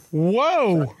album.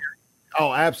 Whoa.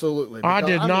 Oh, absolutely. I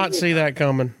did not see that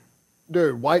coming.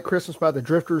 Dude, White Christmas by the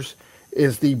Drifters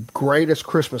is the greatest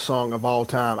Christmas song of all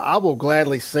time. I will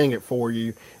gladly sing it for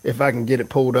you if I can get it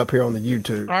pulled up here on the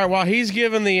YouTube. All right, while he's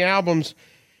giving the albums,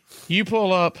 you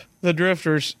pull up the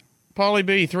Drifters. Pauly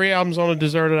B, 3 albums on a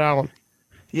deserted island.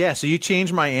 Yeah, so you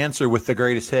changed my answer with the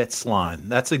greatest hits line.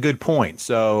 That's a good point.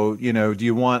 So, do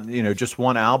you want, just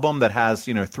one album that has,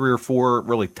 3 or 4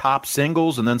 really top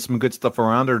singles and then some good stuff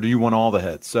around it, or do you want all the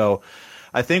hits? So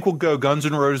I think we'll go Guns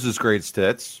N' Roses' greatest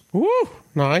hits. Woo,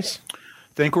 nice.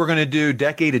 Think we're going to do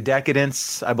Decade of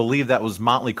Decadence. I believe that was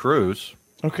Motley Crue's.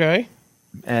 Okay.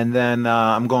 And then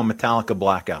I'm going Metallica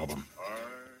Black Album.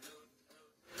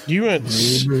 You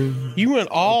went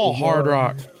all hard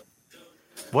rock.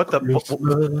 What the?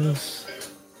 Christmas,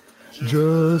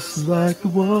 just like the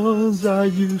ones I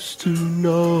used to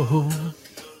know.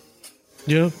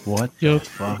 Yep. What Yep. the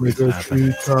fuck With is the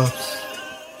happening? treetops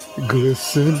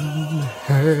glisten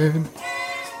and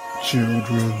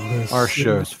children listen. Our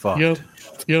show's fucked. Yep.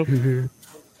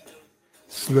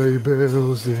 Sleigh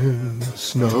bells in the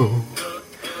snow.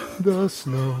 The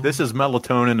snow. This is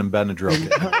melatonin and Benadryl.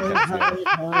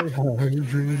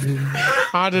 Dreaming.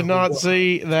 I did not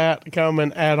see that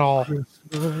coming at all.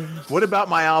 What about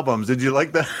my albums? Did you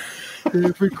like that?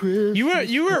 Every Christmas.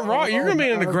 You were raw. You're going to be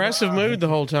in an aggressive mood the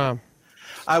whole time.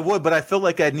 I would, but I feel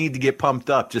like I'd need to get pumped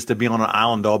up just to be on an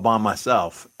island all by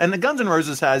myself. And the Guns N'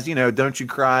 Roses has, Don't You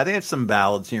Cry. They have some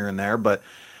ballads here and there, but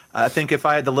I think if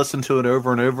I had to listen to it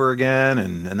over and over again,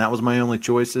 and that was my only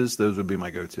choices, those would be my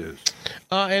go-tos.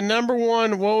 And number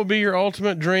 1, what would be your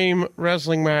ultimate dream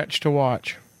wrestling match to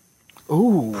watch?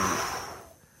 Ooh.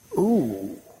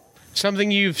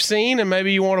 Something you've seen and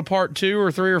maybe you want a part 2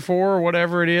 or 3 or 4 or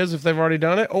whatever it is if they've already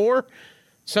done it, or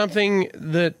something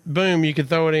that, boom, you could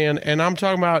throw it in. And I'm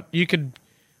talking about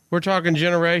we're talking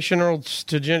generational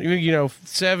to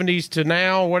 70s to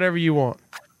now, whatever you want.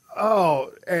 Oh,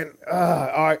 and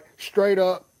all right, straight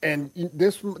up, and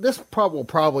this will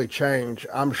probably change,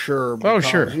 I'm sure. Because,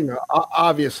 sure.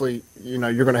 Obviously, you're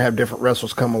going to have different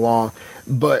wrestlers come along,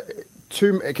 but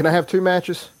can I have 2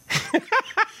 matches?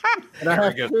 Can I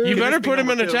have 2? You better put him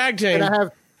in a tag team.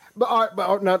 And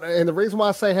the reason why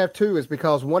I say have 2 is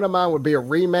because one of mine would be a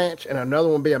rematch, and another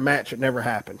one would be a match that never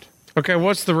happened. Okay,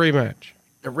 what's the rematch?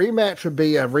 The rematch would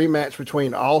be a rematch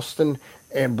between Austin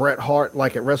and Bret Hart,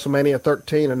 like at WrestleMania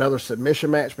 13, another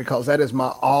submission match, because that is my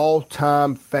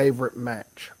all-time favorite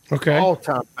match. Okay.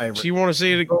 All-time favorite. So you want to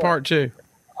see it part 2?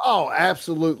 Oh,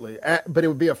 absolutely. But it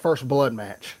would be a first blood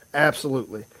match.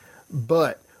 Absolutely.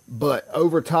 But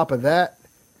over top of that,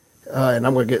 and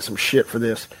I'm going to get some shit for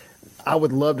this, I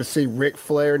would love to see Ric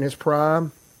Flair in his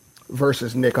prime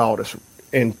versus Nick Aldis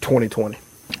in 2020.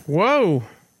 Whoa.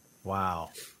 Wow.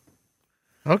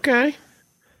 Okay.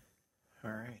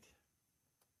 All right.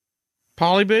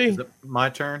 Pauly B. Is it my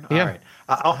turn? Yeah. All right.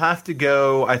 I'll have to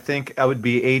go. I think I would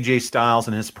be AJ Styles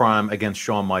in his prime against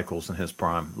Shawn Michaels in his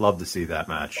prime. Love to see that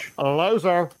match. A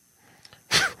loser.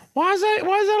 Why is that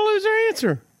a loser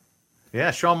answer?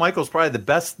 Yeah, Shawn Michaels probably the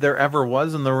best there ever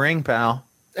was in the ring, pal.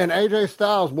 And AJ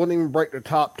Styles wouldn't even break the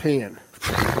top 10.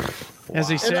 As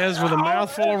he says, with a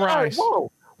mouthful of rice.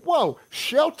 Whoa.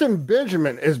 Shelton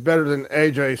Benjamin is better than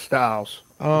AJ Styles.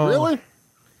 Really?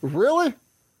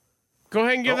 Go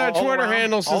ahead and give that Twitter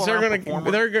handle, since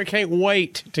they're can't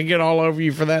wait to get all over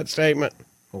you for that statement.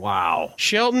 Wow.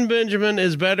 Shelton Benjamin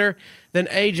is better than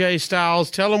AJ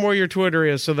Styles. Tell them where your Twitter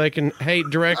is so they can hate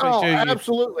directly to you.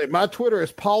 Absolutely. My Twitter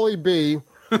is Pauly B.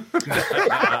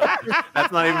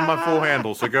 That's not even my full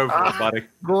handle, so go for it, buddy.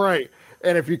 Great.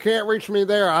 And if you can't reach me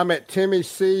there, I'm at Timmy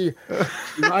C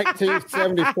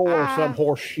 1974 or some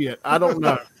horse shit. I don't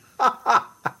know.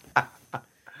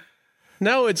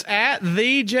 No, it's at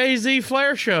the JZ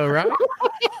Flair Show, right?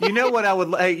 You know what I would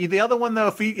the other one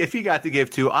though, if you got to give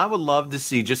to, I would love to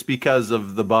see, just because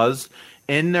of the buzz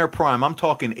in their prime. I'm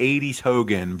talking 80s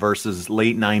Hogan versus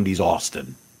late 90s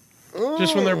Austin.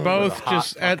 Just when they're both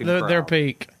just at their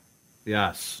peak.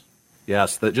 Yes.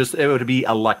 It would be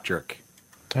electric.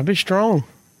 That'd be strong.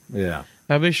 Yeah.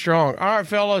 That'd be strong. All right,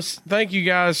 fellas. Thank you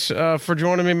guys for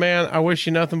joining me, man. I wish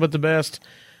you nothing but the best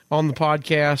on the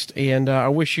podcast, and I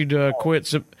wish you'd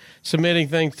quit submitting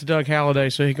things to Doug Halliday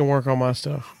so he can work on my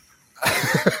stuff.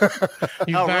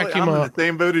 You've backed him I'm up. in the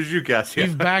same boat as you, Cassio.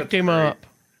 You've backed him up.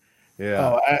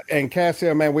 Yeah. And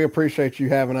Cassio, man, we appreciate you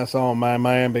having us on, my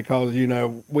man, because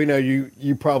we know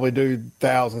you probably do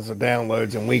thousands of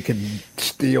downloads, and we could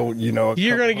steal,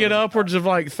 You're going to get upwards of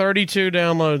like 32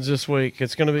 downloads this week.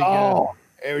 It's going to be good.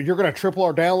 You're going to triple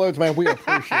our downloads, man. We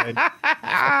appreciate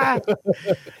it.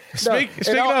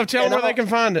 Speaking of, tell them where they can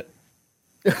find it.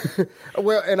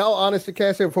 Well, in all honesty,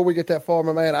 Cassio, before we get that far,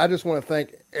 my man, I just want to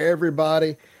thank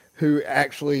everybody who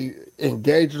actually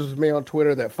engages with me on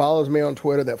Twitter, that follows me on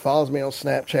Twitter, that follows me on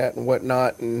Snapchat and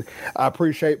whatnot. And I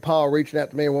appreciate Paul reaching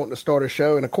out to me and wanting to start a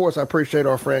show. And, of course, I appreciate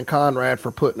our friend Conrad for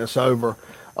putting us over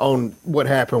on What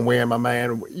Happened When, my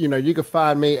man. You can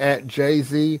find me at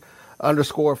JZ_Flair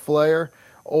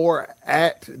or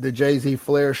at the JZ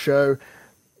Flair Show.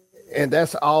 And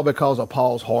that's all because of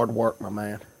Paul's hard work, my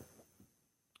man.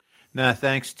 Nah,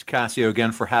 thanks, Cassio,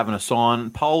 again for having us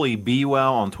on. Pauly B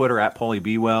well on Twitter, at Pauly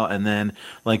B well, and then,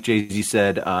 like Jay-Z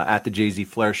said, at the JZ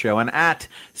Flair Show, and at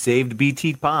Saved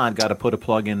BT Pod. Got to put a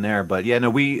plug in there. But yeah, no,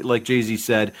 we, like Jay-Z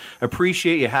said,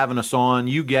 appreciate you having us on.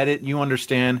 You get it. You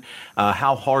understand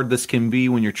how hard this can be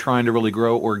when you're trying to really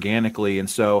grow organically. And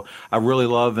so I really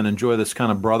love and enjoy this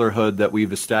kind of brotherhood that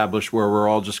we've established, where we're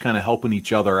all just kind of helping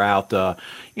each other out, to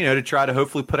try to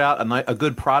hopefully put out a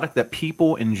good product that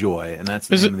people enjoy. And that's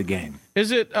the name of the game.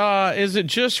 Is it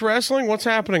just wrestling? What's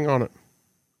happening on it?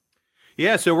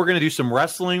 Yeah, so we're going to do some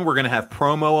wrestling. We're going to have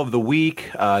promo of the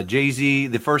week. Jay-Z,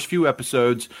 the first few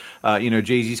episodes,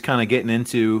 Jay-Z's kind of getting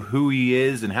into who he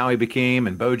is and how he became,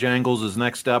 and Bojangles is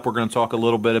next up. We're going to talk a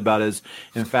little bit about his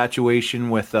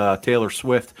infatuation with Taylor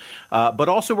Swift. But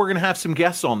also we're going to have some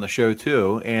guests on the show,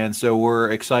 too. And so we're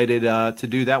excited to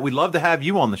do that. We'd love to have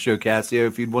you on the show, Cassio,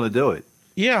 if you'd want to do it.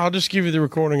 Yeah, I'll just give you the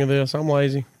recording of this. I'm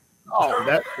lazy.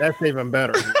 Oh, that's even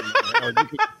better.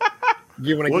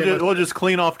 We'll just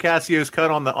clean off Cassio's cut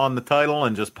on the title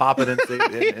and just pop it in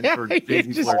for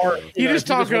JZ Flair. You just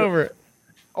talk over it.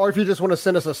 Or if you just want to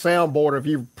send us a soundboard of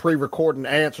you pre-recording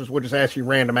answers, we'll just ask you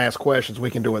random ass questions. We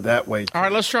can do it that way. All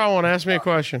right, let's try one. Ask me a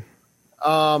question.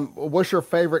 What's your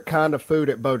favorite kind of food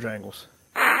at Bojangles?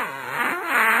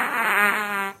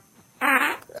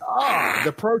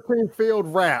 The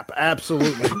protein-filled wrap,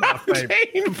 absolutely my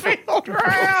favorite. Protein-filled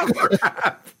wrap.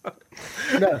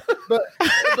 No, but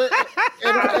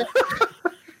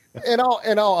in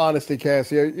all honesty,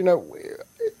 Cassio,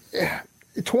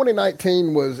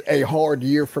 2019 was a hard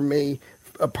year for me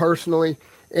personally,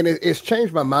 And it's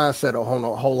changed my mindset on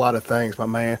a whole lot of things, my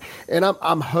man. And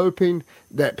I'm hoping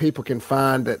that people can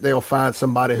find that they'll find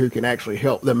somebody who can actually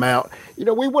help them out. You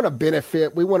know, we want to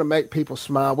benefit. We want to make people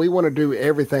smile. We want to do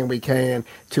everything we can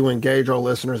to engage our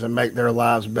listeners and make their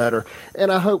lives better.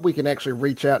 And I hope we can actually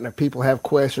reach out, and if people have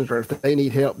questions or if they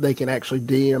need help, they can actually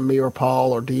DM me or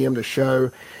Paul or DM the show.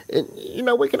 And, you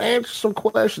know, we can answer some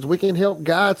questions. We can help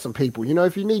guide some people. You know,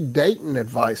 if you need dating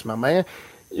advice, my man,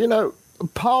 you know,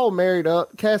 Paul married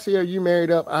up. Cassio, you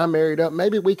married up. I married up.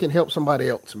 Maybe we can help somebody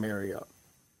else marry up.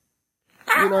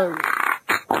 You know.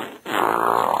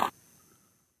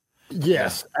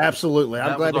 Yes, absolutely.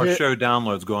 I'm glad our to hear show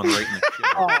downloads going right in the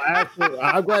chat. Oh, absolutely.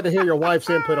 I'm glad to hear your wife's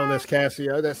input on this,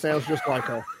 Cassio. That sounds just like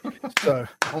her. So.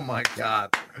 Oh my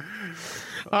God.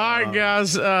 All right,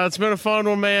 guys. It's been a fun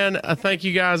one, man. Thank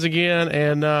you guys again,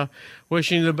 and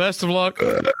wishing you the best of luck.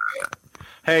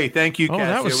 Hey, thank you, Cassio.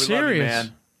 That was we serious. love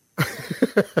you, man.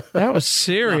 That was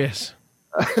serious.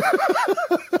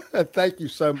 Thank you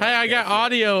so much. Hey, I got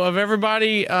audio of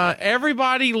everybody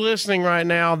listening right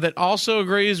now that also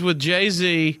agrees with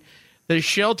Jay-Z that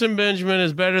Shelton Benjamin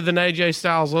is better than AJ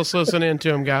Styles. Let's listen in to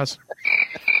him, guys.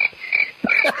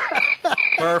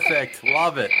 Perfect.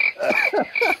 Love it.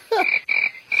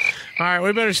 All right,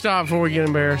 we better stop before we get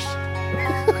embarrassed.